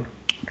next one.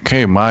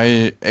 Okay,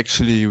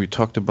 we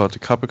talked about a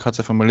couple cards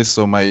I have on my list.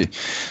 So my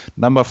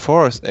number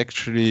 4 is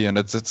actually, and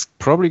it's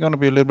probably going to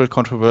be a little bit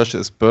controversial,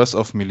 is Burst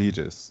of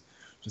Meletis,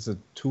 which is a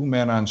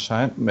 2-mana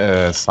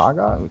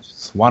saga, which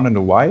is 1 and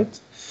a white.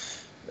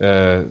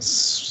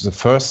 The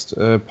first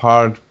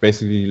part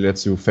basically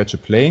lets you fetch a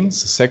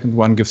plains. The second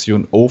one gives you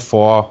an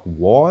 0/4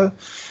 wall.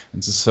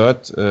 And the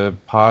third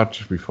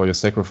part, before you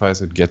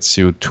sacrifice it, gets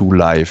you 2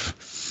 life.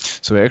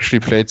 So I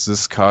actually played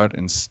this card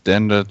in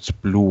standard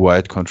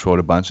blue-white control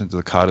a bunch, and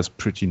the card is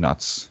pretty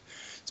nuts.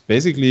 It's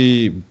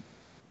basically,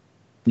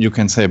 you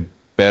can say,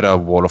 better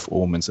Wall of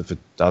Omens if it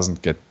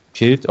doesn't get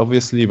killed,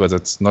 obviously, but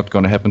that's not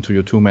going to happen to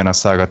your 2-mana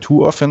saga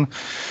too often.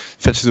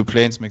 Fetches the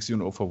plains, makes you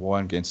an 0/4 wall,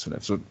 and gains 2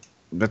 life. So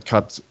that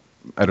card,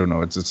 I don't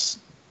know, it's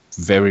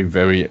very,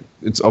 very,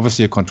 it's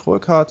obviously a control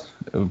card.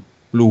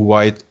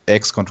 Blue-white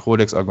X control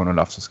decks are going to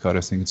love this card.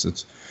 I think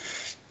it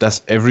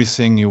does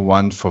everything you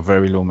want for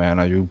very low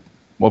mana. You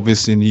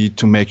obviously need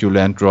to make your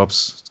land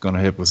drops. It's going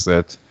to help with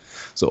that.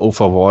 So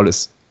 0/4 wall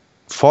is,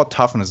 for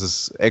toughness,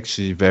 is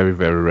actually very,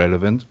 very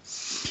relevant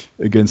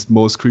against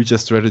most creature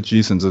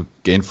strategies, and the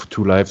gain for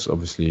 2 lives,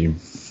 obviously,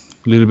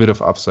 a little bit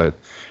of upside.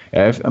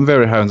 I'm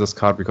very high on this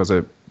card because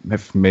I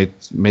have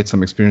made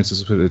some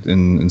experiences with it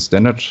in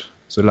standard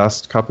the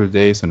last couple of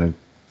days, and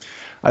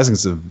I think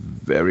it's a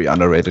very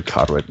underrated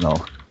card right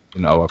now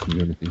in our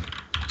community.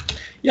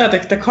 Yeah,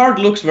 the card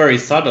looks very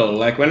subtle.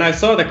 Like when I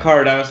saw the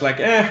card, I was like,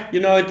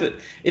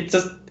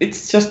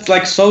 it's just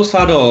like so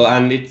subtle,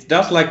 and it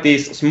does like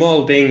these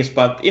small things,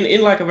 but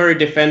in like a very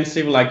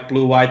defensive, like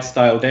blue-white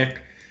style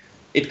deck,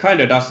 it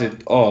kind of does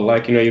it all.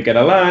 Like, you get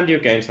a land, you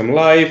gain some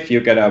life, you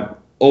get a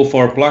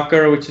 0/4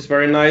 blocker, which is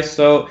very nice.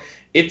 So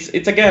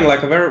it's again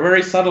like a very,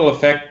 very subtle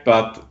effect,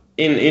 but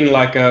in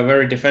like a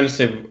very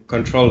defensive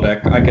control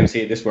deck, I can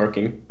see this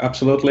working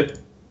absolutely.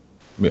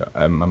 Yeah,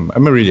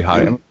 I'm really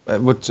high. I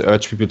would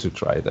urge people to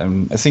try it.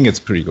 I think it's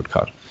a pretty good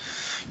card.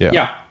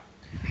 Yeah.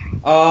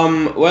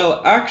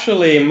 Well,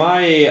 actually,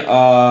 my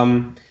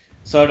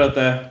sort of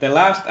the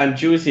last and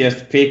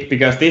juiciest pick,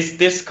 because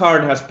this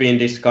card has been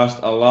discussed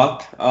a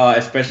lot,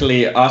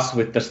 especially us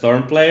with the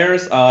Storm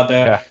players,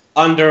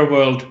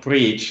 Underworld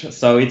Breach.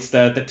 So it's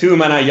the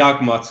 2-mana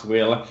Yawgmoth's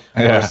Will,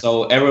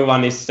 so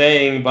everyone is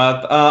saying,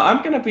 but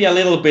I'm gonna be a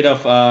little bit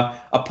of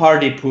a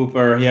party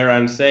pooper here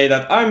and say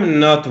that I'm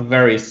not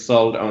very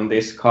sold on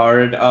this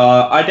card.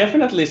 I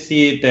definitely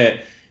see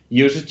the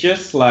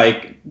usages,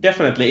 like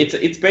definitely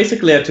it's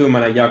basically a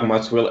 2-mana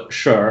Yawgmoth's Will,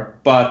 sure,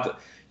 but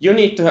you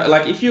need to,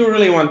 like, if you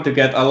really want to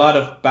get a lot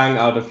of bang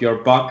out of your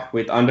buck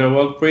with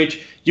Underworld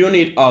Breach, you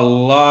need a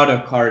lot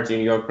of cards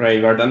in your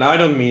graveyard. And I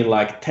don't mean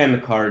like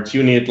 10 cards,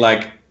 you need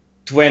like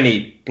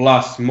 20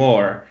 plus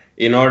more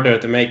in order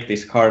to make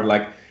this card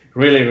like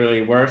really,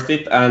 really worth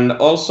it. And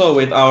also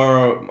with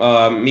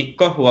our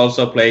Mikko, who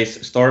also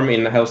plays Storm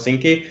in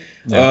Helsinki,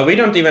 we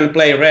don't even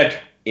play red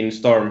in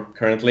Storm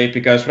currently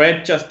because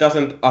red just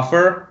doesn't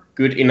offer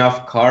good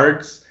enough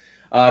cards.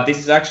 This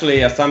is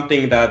actually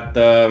something that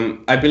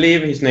I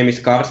believe his name is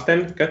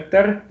Karsten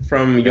Kötter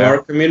from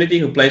your community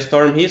who plays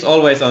Storm. He's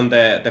always on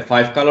the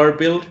 5-color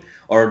build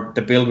or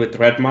the build with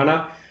red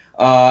mana.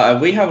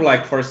 We have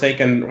like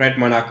forsaken red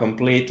mana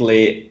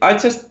completely. I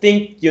just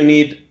think you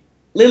need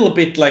a little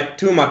bit like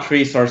too much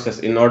resources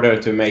in order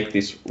to make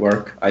this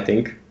work, I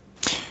think.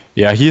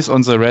 Yeah, he's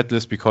on the red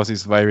list because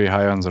he's very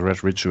high on the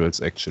red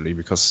rituals actually,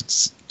 because it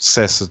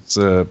says it's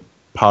a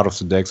part of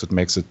the deck that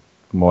makes it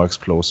more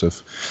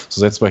explosive.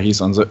 So that's why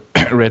he's on the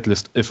red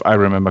list, if I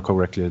remember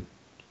correctly. I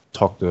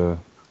talked a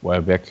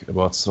while back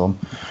about some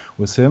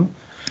with him.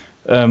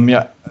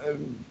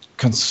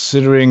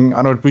 Considering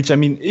Underworld Breach, I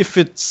mean, if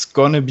it's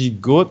gonna be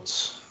good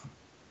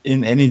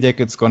in any deck,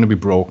 it's gonna be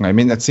broken. I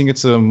mean, I think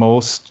it's the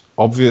most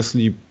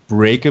obviously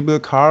breakable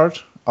card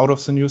out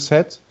of the new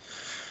set.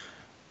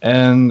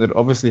 And it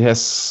obviously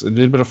has a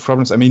little bit of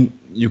problems. I mean,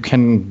 you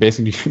can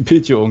basically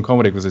build your own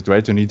combo deck with it,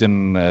 right? You need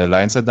an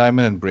Lion's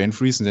Diamond and Brain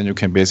Freeze, and then you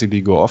can basically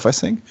go off, I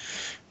think,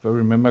 if I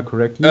remember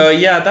correctly.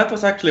 Yeah, that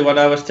was actually what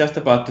I was just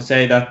about to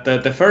say, that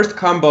the first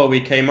combo we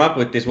came up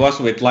with this was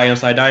with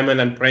Lion's Eye Diamond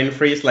and Brain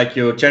Freeze. Like,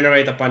 you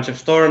generate a bunch of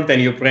Storm,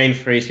 then you Brain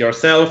Freeze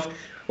yourself.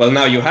 Well,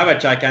 now you have a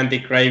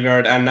gigantic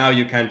graveyard, and now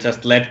you can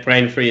just let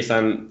Brain Freeze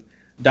and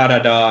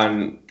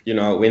and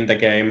win the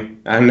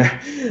game. And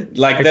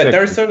like Exactly.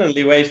 there are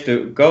certainly ways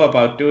to go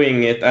about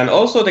doing it. And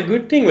also the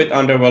good thing with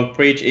Underworld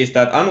Breach is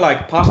that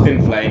unlike Past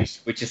in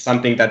Flames, which is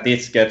something that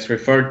this gets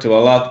referred to a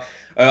lot,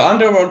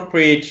 Underworld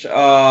Breach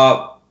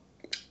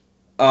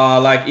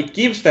like it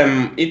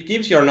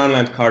gives your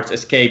non-land cards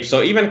escape.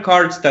 So even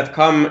cards that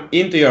come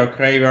into your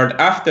graveyard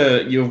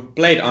after you've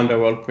played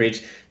Underworld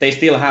Breach, they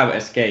still have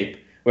escape.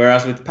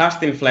 Whereas with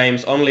Past in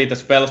Flames, only the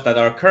spells that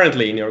are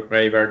currently in your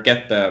graveyard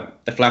get the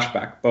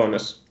flashback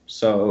bonus.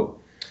 So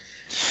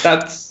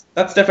that's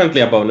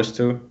definitely a bonus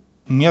too.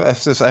 Yeah, I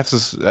have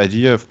this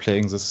idea of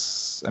playing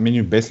this. I mean,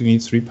 you basically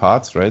need 3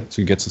 parts, right,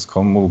 to get this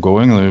combo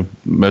going.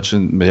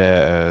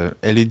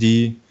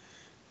 LED,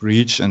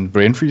 Breach, and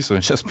Brain Freeze. So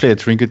just play a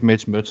Trinket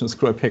Mage, Merchant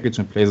Scroll package,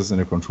 and play this in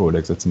a control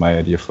deck. That's my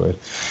idea for it.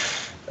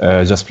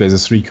 Just play the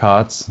 3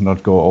 cards,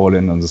 not go all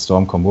in on the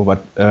Storm combo.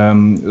 But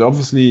it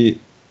obviously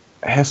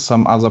has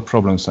some other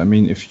problems. I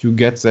mean, if you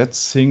get that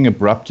thing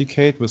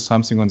Abrupticate with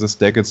something on this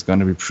deck, it's going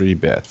to be pretty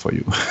bad for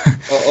you.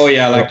 Oh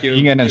yeah, like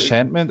being an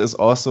enchantment is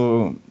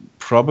also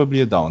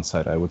probably a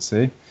downside, I would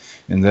say,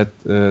 in that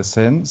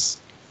sense.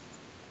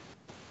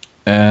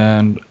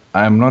 And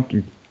I'm not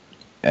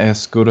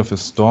as good of a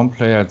Storm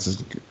player. It's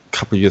a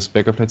couple years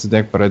back I played the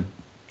deck, but I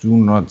do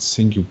not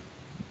think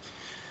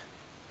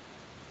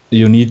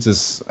you need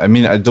this. I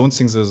mean, I don't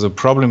think there's a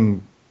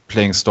problem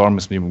playing Storm,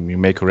 as you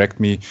may correct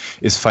me,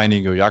 is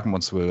finding your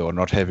Yawgmoth's Will or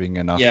not having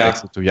enough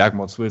access to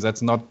Yawgmoth's Will.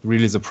 That's not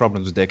really the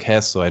problem the deck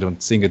has, so I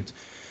don't think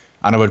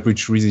Underworld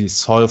Breach really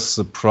solves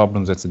the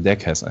problem that the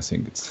deck has. I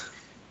think it's...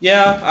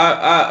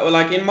 Yeah,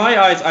 like in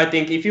my eyes, I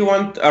think if you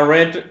want a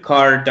red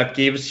card that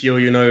gives you,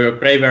 your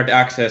graveyard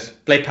access,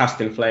 play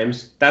Past in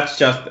Flames. That's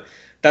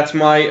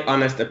my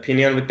honest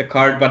opinion with the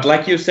card. But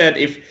like you said,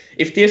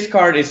 if this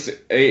card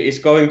is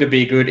going to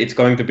be good, it's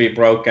going to be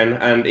broken,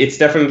 and it's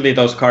definitely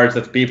those cards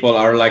that people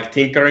are like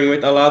tinkering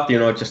with a lot.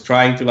 Just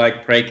trying to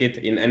like break it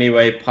in any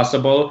way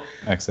possible.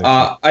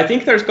 Exactly. I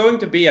think there's going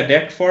to be a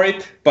deck for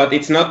it, but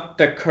it's not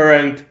the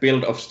current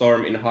build of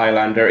Storm in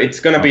Highlander. It's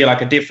going to be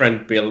like a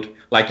different build,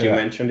 like you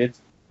mentioned it.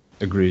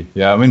 Agree.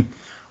 Yeah, I mean,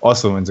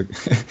 also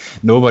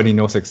nobody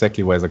knows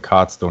exactly why the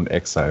cards don't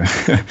exile.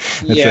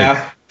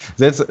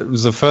 That's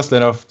the first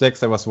line of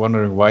text. I was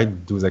wondering, why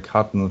do the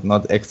cards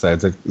not exile?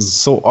 It's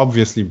so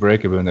obviously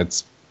breakable, and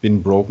it's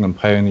been broken in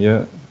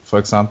Pioneer, for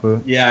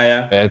example.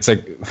 Yeah. It's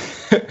like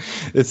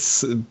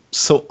it's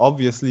so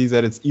obviously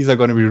that it's either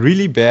going to be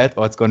really bad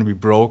or it's going to be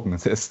broken.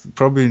 There's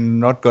probably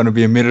not going to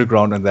be a middle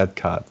ground on that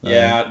card.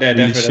 Yeah, I'm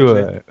really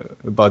sure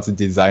about the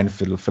design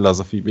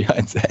philosophy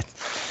behind that.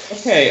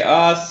 Okay,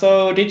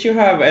 so did you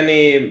have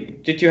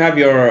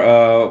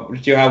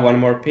one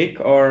more pick,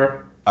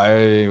 or?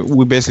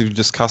 We basically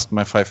discussed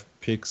my 5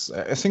 picks.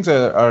 I think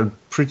there are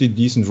pretty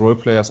decent role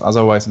players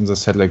otherwise in the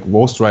set, like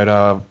Ghost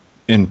Rider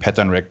in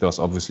Pattern Rector is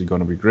obviously going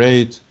to be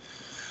great.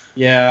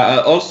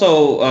 Yeah,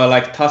 also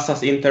like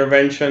Tassa's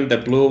Intervention, the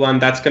blue one,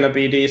 that's going to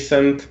be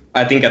decent.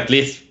 I think at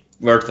least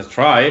worth a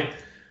try.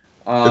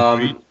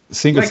 I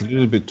think it's a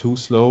little bit too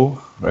slow,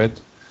 right?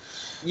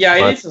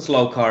 Yeah, it is a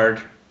slow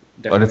card.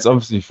 Definitely. But it's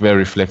obviously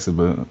very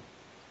flexible.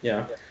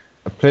 Yeah.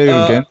 I played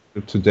it again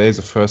today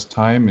the first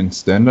time in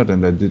Standard,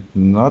 and I did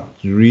not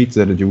read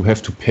that you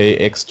have to pay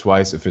X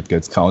twice if it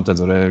gets countered,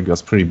 so that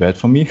was pretty bad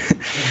for me.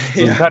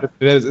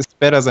 It's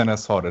better than I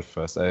thought at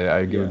first.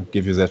 I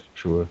give you that,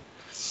 sure.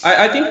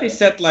 I think this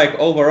set like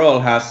overall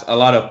has a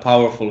lot of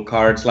powerful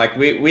cards. Like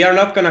we are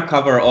not gonna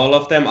cover all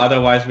of them,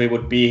 otherwise we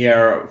would be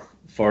here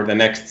for the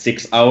next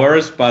 6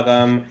 hours. But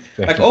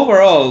like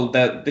overall,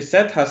 the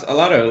set has a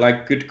lot of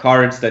like good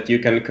cards that you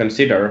can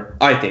consider,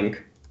 I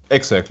think.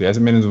 Exactly. I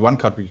mean, the one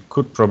card we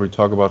could probably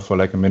talk about for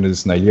like a minute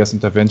is Nylea's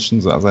Intervention,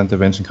 the other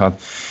intervention card.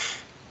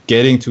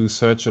 Getting to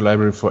search your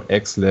library for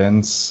X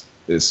lands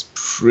is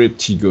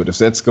pretty good. If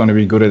that's going to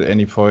be good at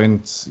any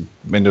point,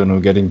 when you're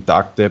getting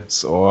Dark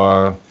Depths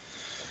or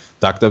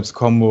Dark Depths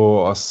combo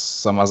or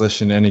some other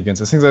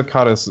shenanigans, I think that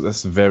card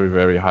is very,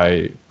 very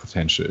high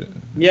potential.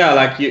 Yeah,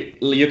 like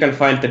you can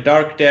find the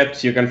Dark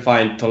Depths, you can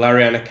find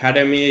Tolarian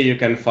Academy, you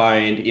can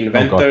find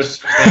Inventors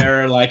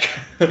Fair, like...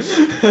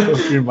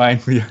 Don't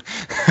remind me.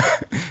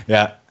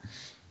 Yeah.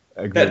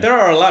 There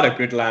are a lot of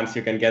good lands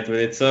you can get with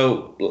it.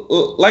 So,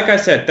 like I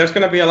said, there's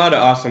going to be a lot of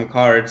awesome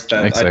cards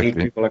that I think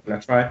people are going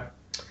to try.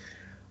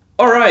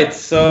 All right,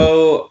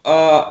 so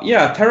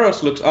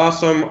Theros looks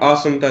awesome.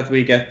 Awesome that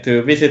we get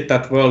to visit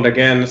that world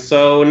again.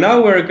 So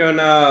now we're going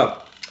to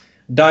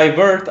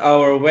divert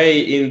our way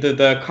into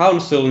the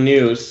council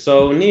news.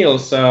 So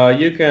Niels,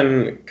 you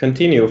can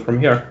continue from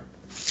here.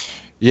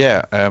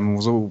 Yeah,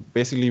 so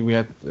basically we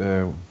had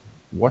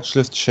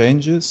watchlist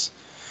changes.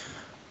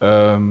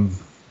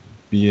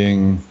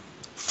 Being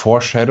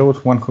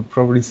foreshadowed, one could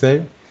probably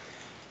say.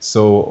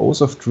 So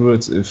Oath of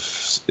Druids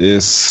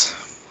is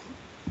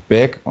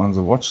back on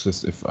the watch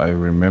list, if I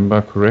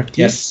remember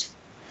correctly. Yes.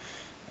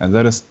 And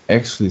that is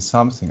actually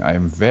something I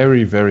am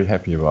very, very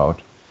happy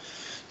about.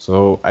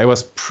 So I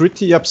was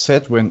pretty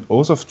upset when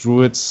Oath of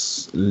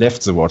Druids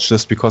left the watch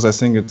list, because I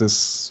think it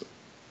is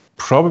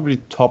probably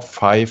top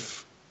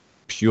 5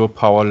 pure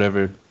power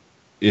level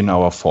in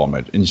our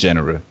format in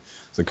general.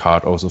 The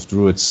card Oath of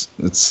Druids,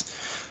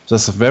 it's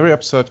just a very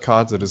absurd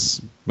card that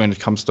is, when it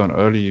comes down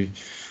early,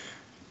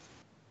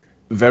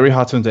 very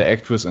hard to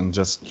interact with and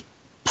just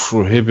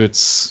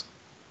prohibits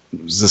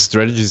the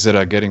strategies that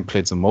are getting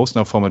played the most in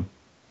our format,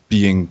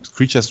 being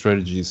creature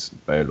strategies,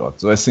 by a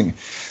lot. So I think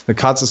the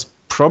card is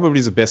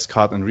probably the best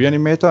card in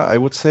Reanimator, I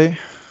would say.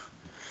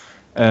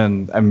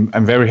 And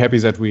I'm very happy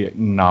that we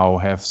now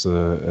have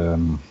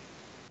the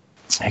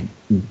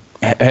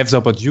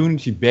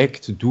opportunity back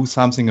to do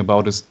something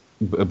about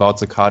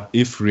the card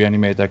if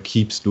Reanimator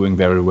keeps doing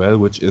very well,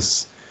 which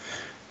is,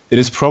 it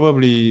is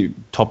probably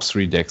top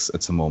 3 decks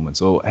at the moment.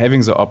 So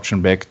having the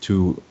option back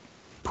to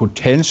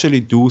potentially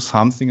do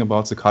something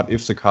about the card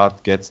if the card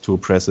gets too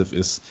oppressive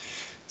is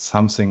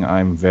something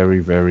I'm very,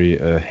 very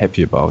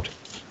happy about.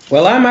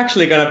 Well, I'm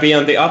actually going to be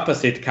on the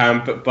opposite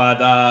camp,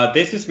 but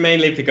this is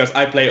mainly because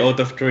I play Oath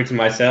of Druids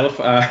myself.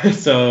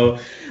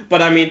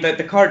 But I mean,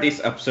 the card is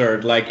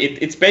absurd. Like,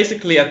 it's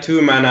basically a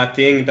 2-mana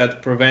thing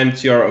that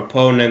prevents your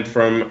opponent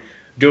from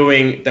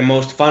doing the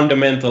most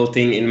fundamental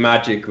thing in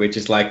Magic, which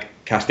is like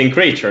casting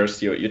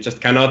creatures. You just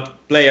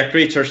cannot play a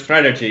creature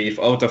strategy if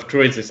Oath of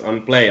Druids is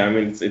on play. I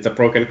mean, it's a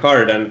broken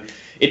card, and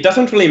it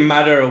doesn't really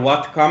matter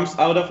what comes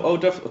out of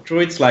Oath of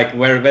Druids, like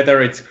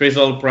whether it's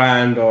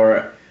Griselbrand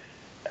or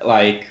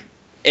like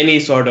any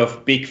sort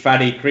of big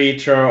fatty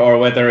creature, or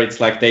whether it's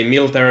like they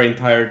mill their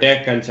entire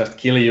deck and just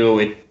kill you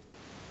with,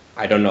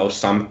 I don't know,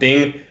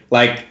 something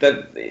like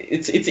that.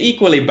 It's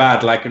equally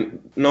bad. Like,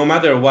 no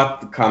matter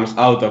what comes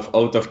out of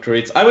Oath of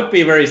Druids, I would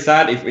be very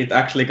sad if it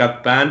actually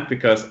got banned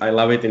because I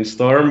love it in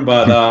Storm.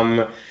 But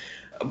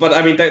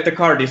I mean, the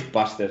card is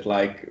busted.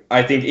 Like,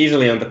 I think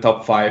easily on the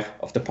top 5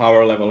 of the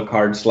power level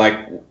cards. Like,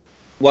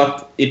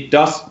 what it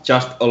does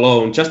just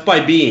alone, just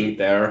by being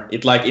there,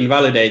 it like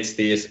invalidates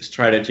these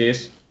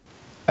strategies.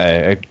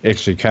 I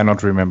actually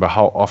cannot remember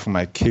how often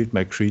I killed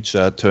my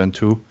creature turn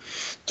 2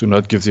 to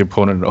not give the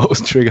opponent an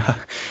Oath trigger.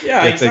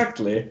 Yeah,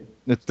 exactly.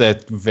 It's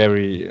that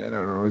very, I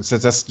don't know, it's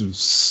just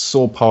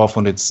so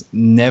powerful. It's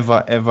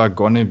never ever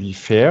gonna be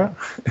fair.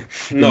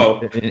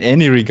 No. in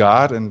any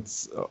regard, and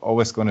it's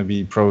always gonna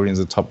be probably in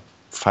the top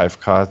 5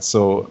 cards.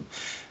 So,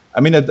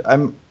 I mean,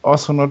 I'm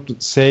also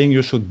not saying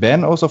you should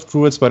ban Oath of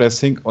Druids, but I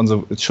think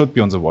it should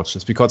be on the watch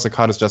list because the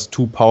card is just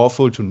too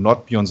powerful to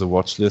not be on the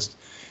watch list,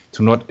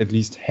 to not at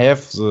least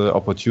have the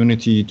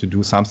opportunity to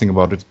do something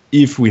about it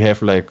if we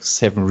have like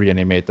 7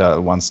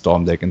 Reanimator, 1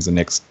 Storm deck in the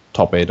next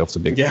top 8 of the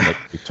big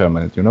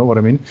tournament. You know what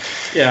I mean?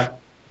 Yeah.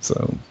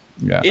 So,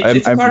 yeah.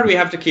 It's a card we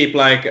have to keep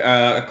like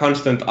a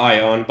constant eye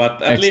on,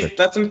 but at least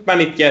let's not ban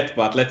it yet,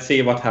 but let's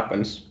see what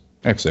happens.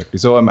 Exactly.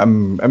 So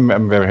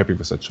I'm very happy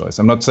with that choice.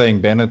 I'm not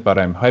saying ban it, but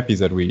I'm happy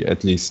that we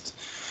at least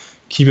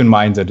keep in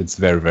mind that it's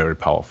very, very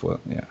powerful.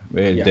 Yeah.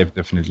 I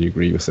definitely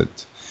agree with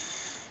that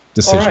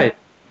decision. All right.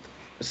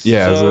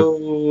 Yeah.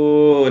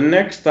 So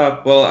next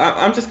up, well,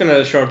 I'm just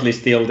gonna shortly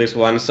steal this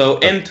one. So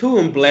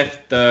Entomb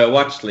left the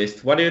watch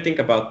list. What do you think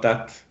about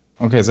that?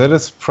 Okay, that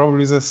is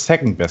probably the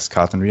second best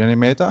card in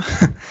Reanimator.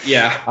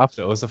 Yeah.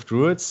 After Oath of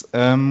Druids.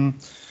 I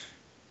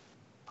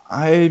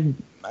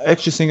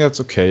actually think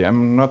that's okay.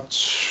 I'm not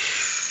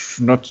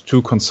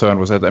too concerned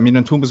with that. I mean,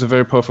 Entomb is a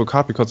very powerful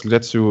card because it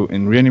lets you,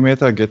 in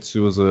Reanimator, gets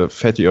you the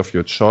fatty of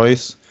your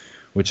choice,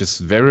 which is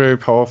very, very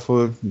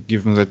powerful,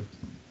 given that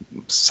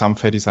some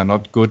fatties are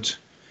not good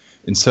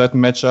in certain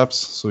matchups,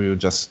 so you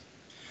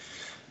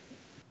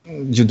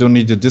don't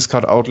need a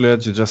discard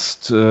outlet. You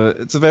just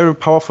it's very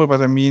powerful,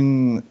 but I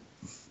mean,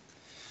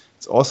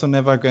 it's also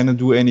never gonna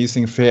do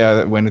anything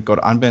fair. When it got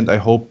unbanned, I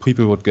hope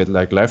people would get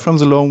like Life from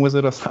the Loam with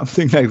it or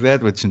something like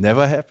that, which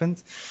never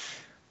happened.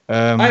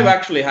 I've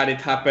actually had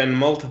it happen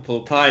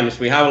multiple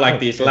times. We have like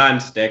these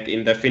lands deck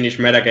in the Finnish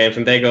metagames,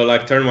 and they go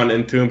like turn 1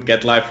 Entomb,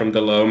 get Life from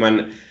the Loam,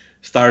 and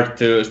start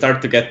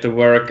to get to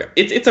work.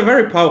 It's a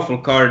very powerful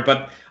card,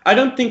 but I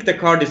don't think the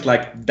card is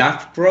like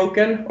that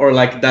broken or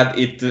like that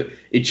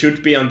it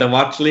should be on the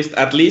watch list,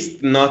 at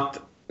least not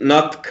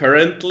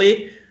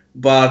currently,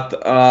 but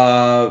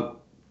I'm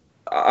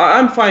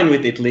fine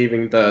with it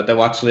leaving the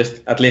watch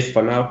list, at least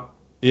for now.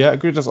 Yeah, I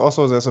agree. There's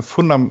a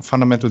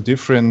fundamental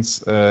difference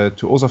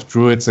to Oath of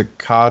Druids. The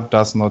card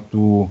does not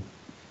do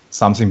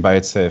something by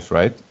itself,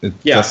 right? It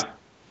just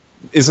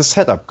is a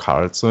setup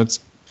card, so it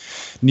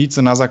needs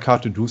another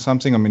card to do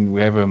something. I mean,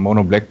 we have a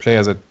mono black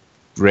player that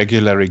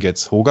regularly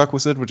gets Hogak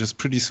with it, which is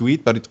pretty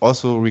sweet, but it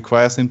also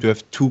requires him to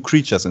have 2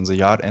 creatures in the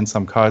yard and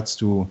some cards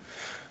to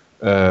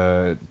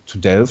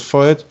delve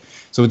for it.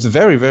 So it's a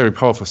very, very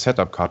powerful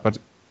setup card, but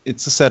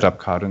it's a setup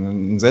card, and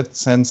in that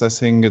sense, I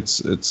think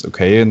it's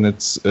okay, and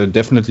it's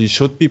definitely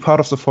should be part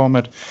of the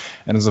format.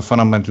 And it's a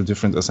fundamental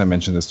difference, as I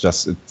mentioned.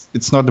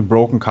 It's not a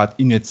broken card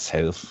in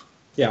itself.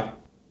 Yeah.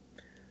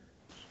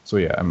 So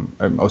yeah,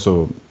 I'm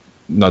also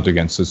not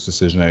against this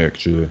decision. I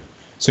actually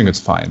think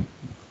it's fine.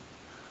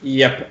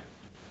 Yep.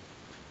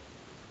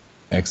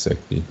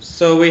 Exactly.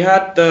 So we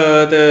had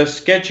the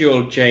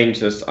schedule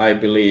changes, I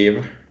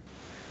believe.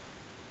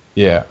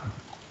 Yeah,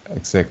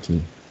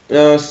 exactly.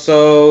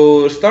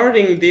 So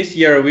starting this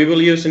year, we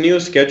will use a new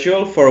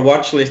schedule for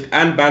watchlist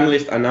and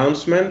banlist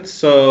announcement.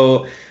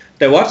 So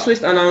the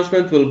watchlist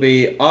announcement will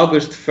be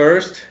August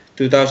 1st,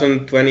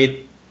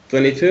 2020,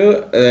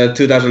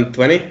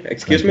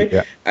 excuse me,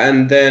 Yeah.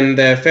 and then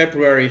the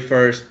February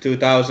 1st,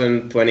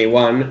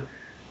 2021,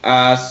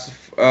 as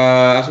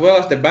well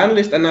as the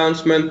banlist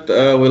announcement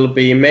will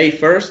be May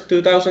 1st,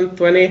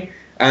 2020,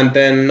 and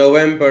then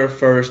November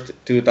 1st,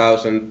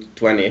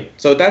 2020.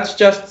 So that's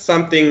just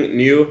something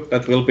new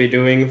that we'll be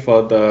doing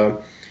for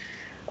the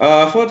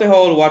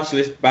whole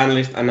watchlist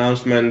banlist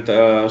announcement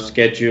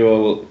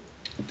schedule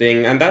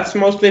thing, and that's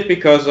mostly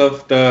because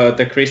of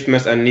the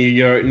Christmas and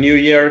New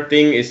Year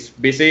thing is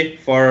busy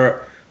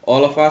for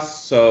all of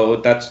us. So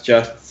that's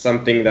just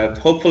something that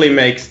hopefully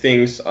makes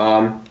things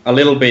a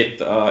little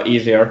bit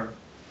easier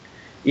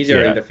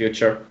in the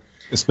future.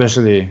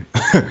 Especially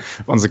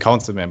on the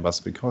council members,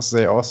 because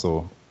they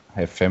also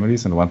have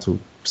families and want to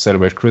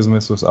celebrate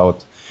Christmas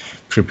without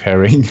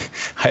preparing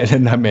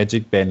Highlander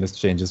Magic banlist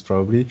changes,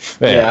 probably.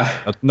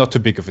 But not too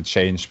big of a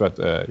change, but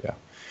yeah.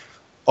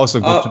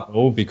 Also good to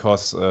know,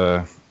 because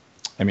I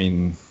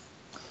mean,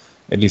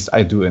 at least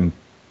I do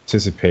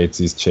anticipate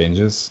these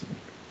changes.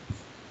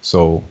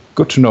 So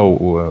good to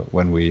know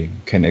when we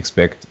can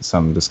expect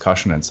some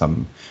discussion and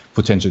some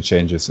potential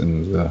changes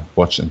in the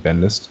watch and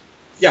ban list.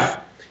 Yeah.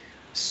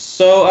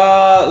 So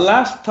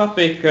last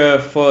topic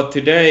for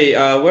today,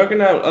 we're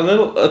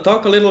gonna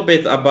talk a little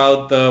bit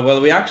about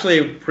we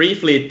actually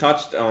briefly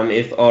touched on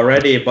it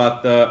already,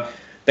 but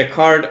the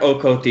card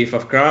Oko Thief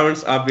of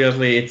Crowns.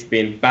 Obviously, it's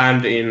been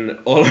banned in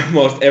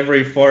almost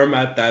every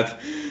format that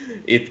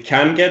it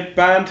can get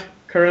banned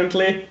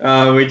currently,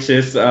 which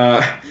is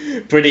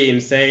pretty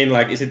insane.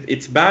 Like,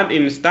 it's banned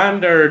in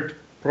Standard,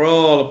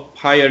 Brawl,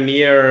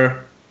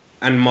 Pioneer,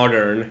 and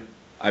Modern,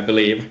 I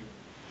believe.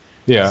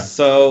 Yeah.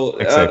 So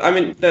I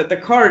mean, the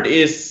card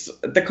is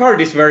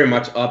very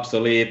much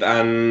obsolete,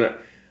 and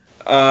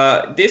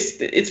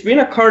it's been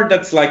a card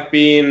that's like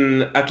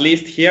been, at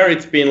least here,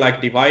 it's been like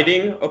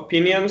dividing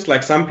opinions.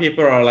 Like, some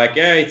people are like,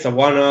 yeah, it's a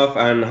one-off,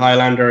 and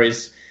Highlander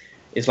is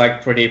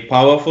like pretty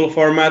powerful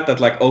format,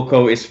 that like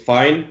Oko is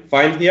fine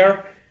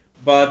here.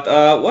 But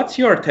what's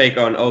your take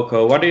on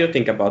Oko? What do you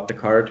think about the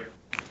card?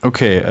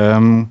 Okay.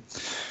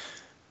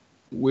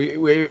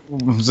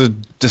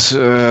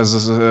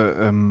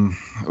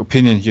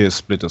 Opinion here is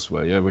split as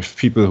well. Yeah, with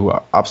people who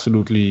are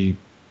absolutely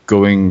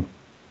going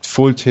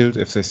full tilt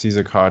if they see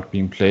the card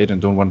being played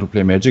and don't want to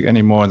play Magic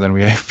anymore. And then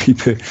we have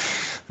people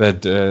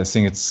that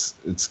think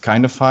it's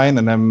kind of fine,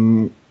 and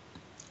I'm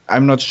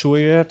not sure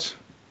yet.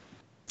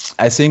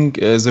 I think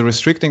the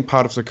restricting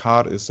part of the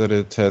card is that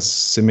it has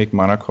Simic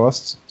mana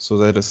costs, so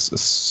that is a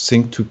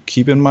thing to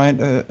keep in mind.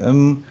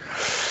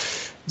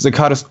 The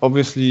card is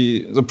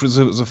obviously the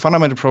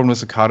fundamental problem with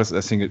the card is, I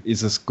think, it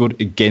is as good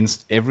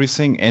against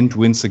everything and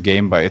wins the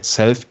game by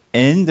itself,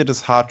 and it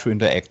is hard to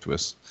interact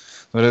with.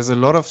 So there's a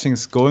lot of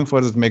things going for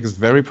it that make it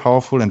very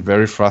powerful and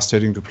very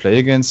frustrating to play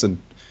against. And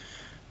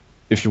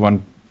if you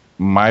want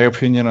my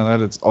opinion on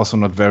that, it's also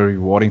not very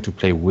rewarding to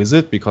play with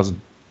it, because it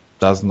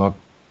does not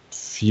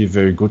feel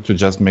very good to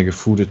just make a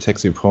fool attack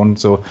the opponent.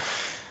 So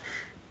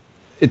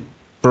it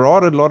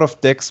brought a lot of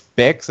decks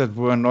back that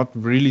were not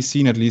really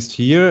seen, at least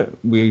here.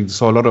 We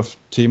saw a lot of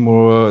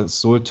Temur,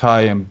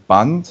 Sultai, and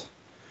Band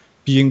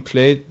being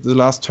played the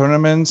last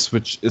tournaments,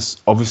 which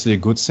is obviously a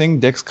good thing.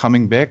 Decks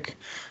coming back,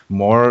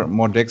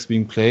 more decks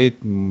being played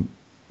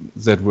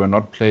that were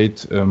not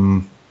played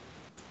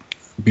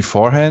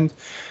beforehand.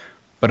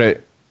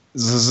 But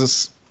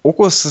this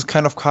Oko is this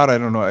kind of card, I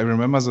don't know. I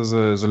remember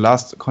the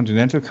last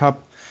Continental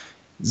Cup.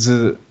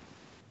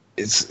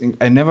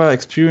 I never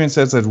experienced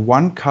that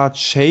one card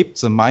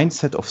shaped the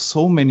mindset of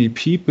so many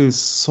people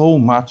so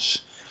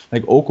much.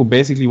 Like, Oko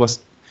basically was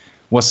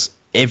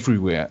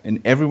everywhere.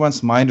 In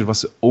everyone's mind, it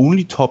was the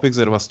only topic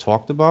that was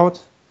talked about.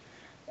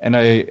 And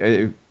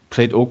I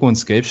played Oko in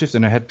Scapeshift,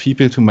 and I had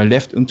people to my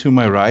left and to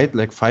my right,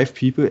 like 5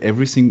 people.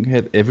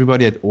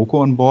 Everybody had Oko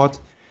on board.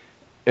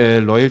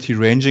 Loyalty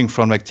ranging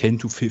from like 10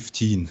 to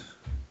 15.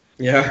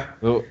 Yeah.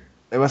 So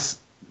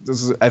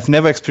I've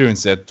never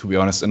experienced that, to be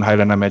honest, in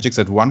Highlander Magic,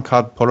 that one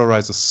card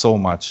polarizes so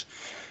much.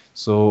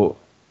 So,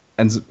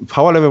 and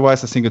power level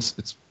wise, I think it's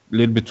a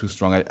little bit too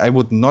strong. I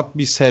would not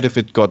be sad if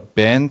it got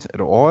banned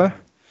at all,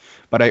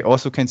 but I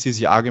also can see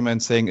the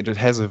argument saying it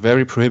has a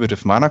very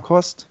prohibitive mana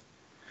cost,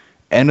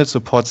 and it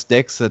supports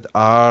decks that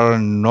are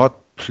not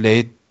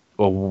played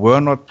or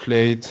were not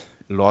played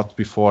a lot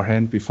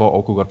beforehand, before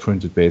Oko got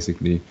printed,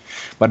 basically.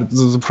 But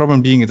the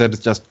problem being that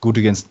it's just good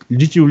against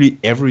literally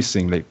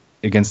everything, like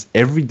against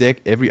every deck,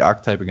 every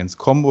archetype, against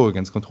combo,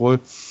 against control.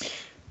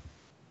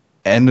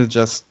 And it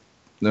just,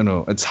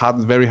 it's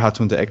very hard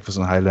to interact with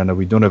on Highlander.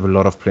 We don't have a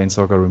lot of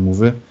Planeswalker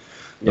removal.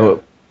 Yeah.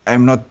 So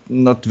I'm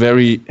not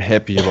very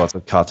happy about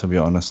that card, to be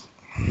honest.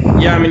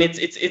 Yeah, I mean,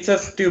 it's a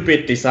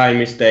stupid design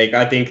mistake.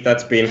 I think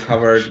that's been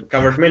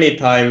covered many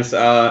times.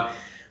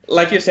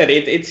 Like you said,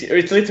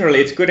 it's literally,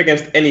 it's good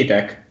against any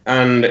deck,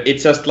 and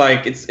it's just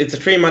like it's a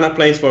 3-mana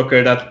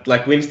Planeswalker that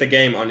like wins the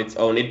game on its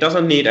own. It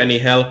doesn't need any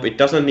help. It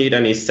doesn't need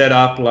any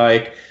setup.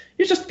 Like,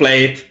 you just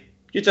play it.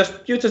 You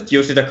just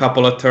use it a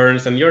couple of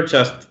turns, and you're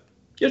just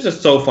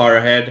so far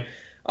ahead.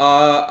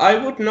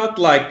 I would not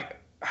like.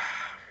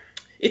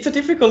 It's a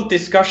difficult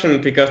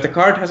discussion because the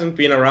card hasn't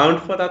been around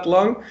for that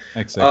long.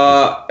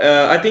 Exactly.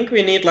 I think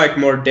we need like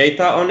more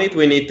data on it.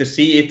 We need to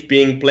see it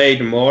being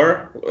played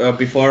more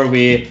before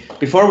we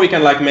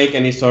can like make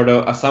any sort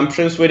of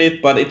assumptions with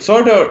it. But it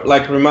sort of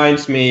like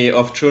reminds me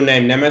of True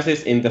Name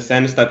Nemesis in the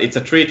sense that it's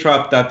a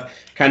 3-drop that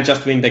can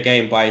just win the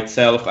game by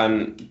itself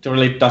and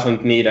really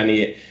doesn't need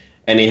any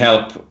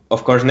help.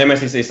 Of course,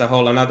 Nemesis is a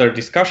whole another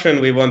discussion.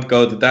 We won't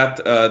go to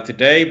that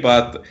today,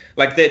 but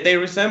like they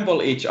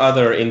resemble each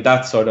other in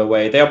that sort of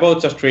way. They are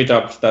both just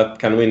 3-drops that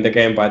can win the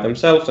game by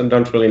themselves and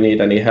don't really need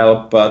any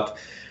help. But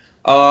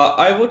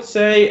I would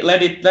say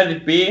let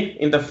it be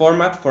in the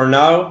format for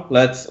now.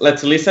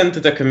 Let's listen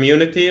to the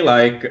community,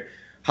 like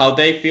how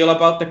they feel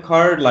about the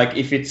card. Like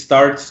if it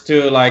starts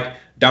to like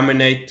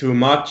dominate too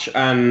much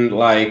and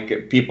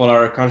like people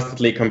are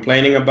constantly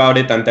complaining about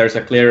it, and there's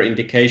a clear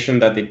indication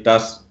that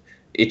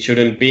it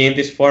shouldn't be in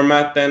this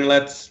format, then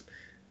let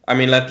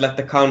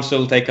the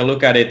council take a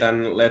look at it,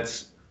 and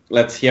let's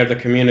hear the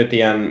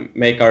community and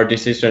make our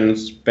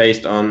decisions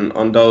based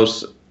on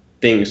those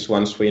things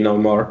once we know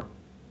more.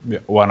 Yeah,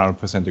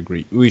 100%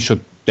 agree. We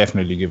should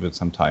definitely give it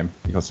some time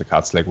because the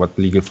card's like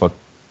legal for a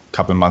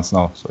couple months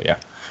now. So yeah,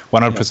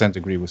 100%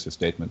 agree with your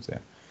statements there.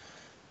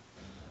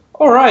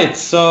 All right,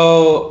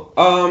 so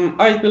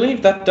I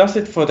believe that does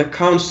it for the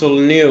council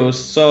news.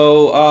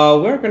 So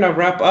we're gonna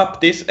wrap up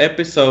this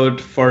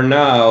episode for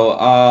now.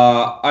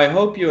 I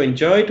hope you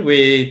enjoyed.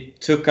 We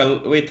took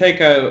a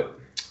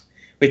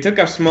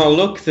small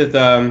look to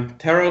the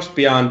Taros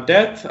Beyond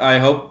Death.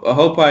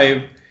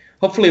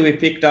 Hopefully we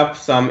picked up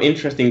some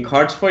interesting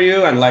cards for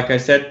you. And like I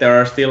said, there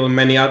are still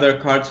many other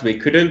cards we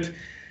couldn't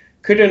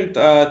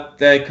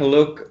take a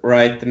look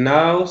right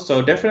now.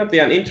 So definitely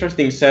an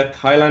interesting set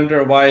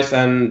Highlander wise,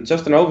 and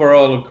just an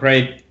overall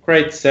great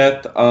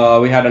set.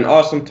 We had an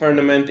awesome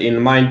tournament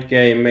in Mind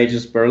Game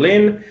Mages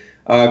Berlin,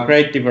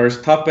 great diverse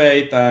top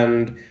 8,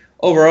 and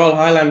overall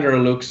Highlander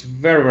looks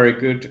very, very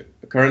good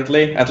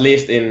currently, at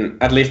least in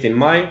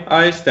my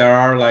eyes. There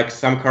are like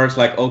some cards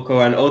like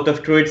Oko and Oath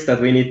of Druids that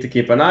we need to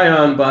keep an eye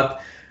on,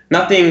 but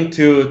nothing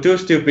too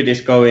stupid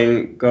is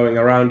going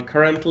around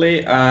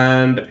currently.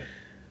 And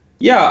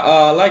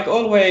yeah, like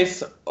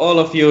always, all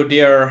of you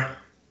dear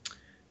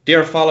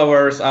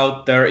followers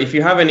out there, if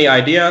you have any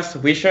ideas,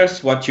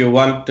 wishes, what you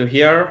want to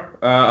hear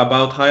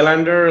about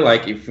Highlander,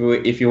 like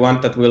if you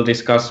want that we'll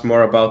discuss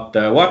more about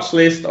the watch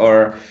list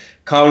or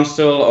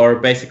council or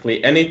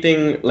basically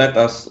anything, let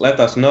us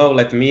know.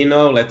 Let me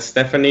know. Let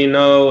Stephanie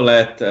know.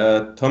 Let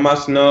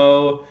Thomas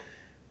know.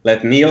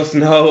 Let Niels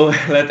know,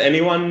 let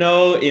anyone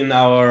know in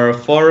our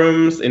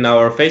forums, in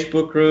our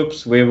Facebook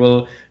groups. We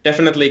will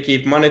definitely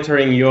keep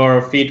monitoring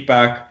your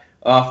feedback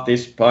of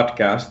this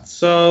podcast.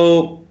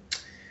 So,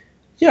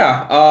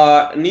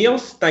 yeah,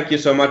 Niels, thank you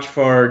so much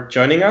for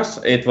joining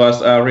us. It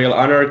was a real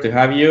honor to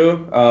have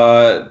you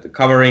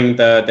covering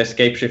the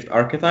Scapeshift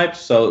archetypes.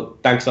 So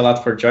thanks a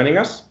lot for joining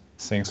us.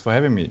 Thanks for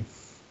having me.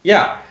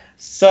 Yeah,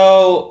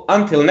 so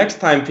until next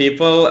time,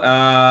 people,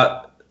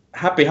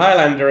 happy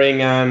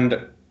Highlandering,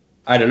 and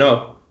I don't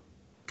know,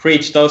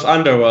 preach those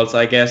underworlds,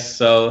 I guess.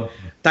 So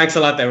thanks a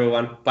lot,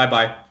 everyone.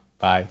 Bye-bye.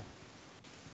 Bye.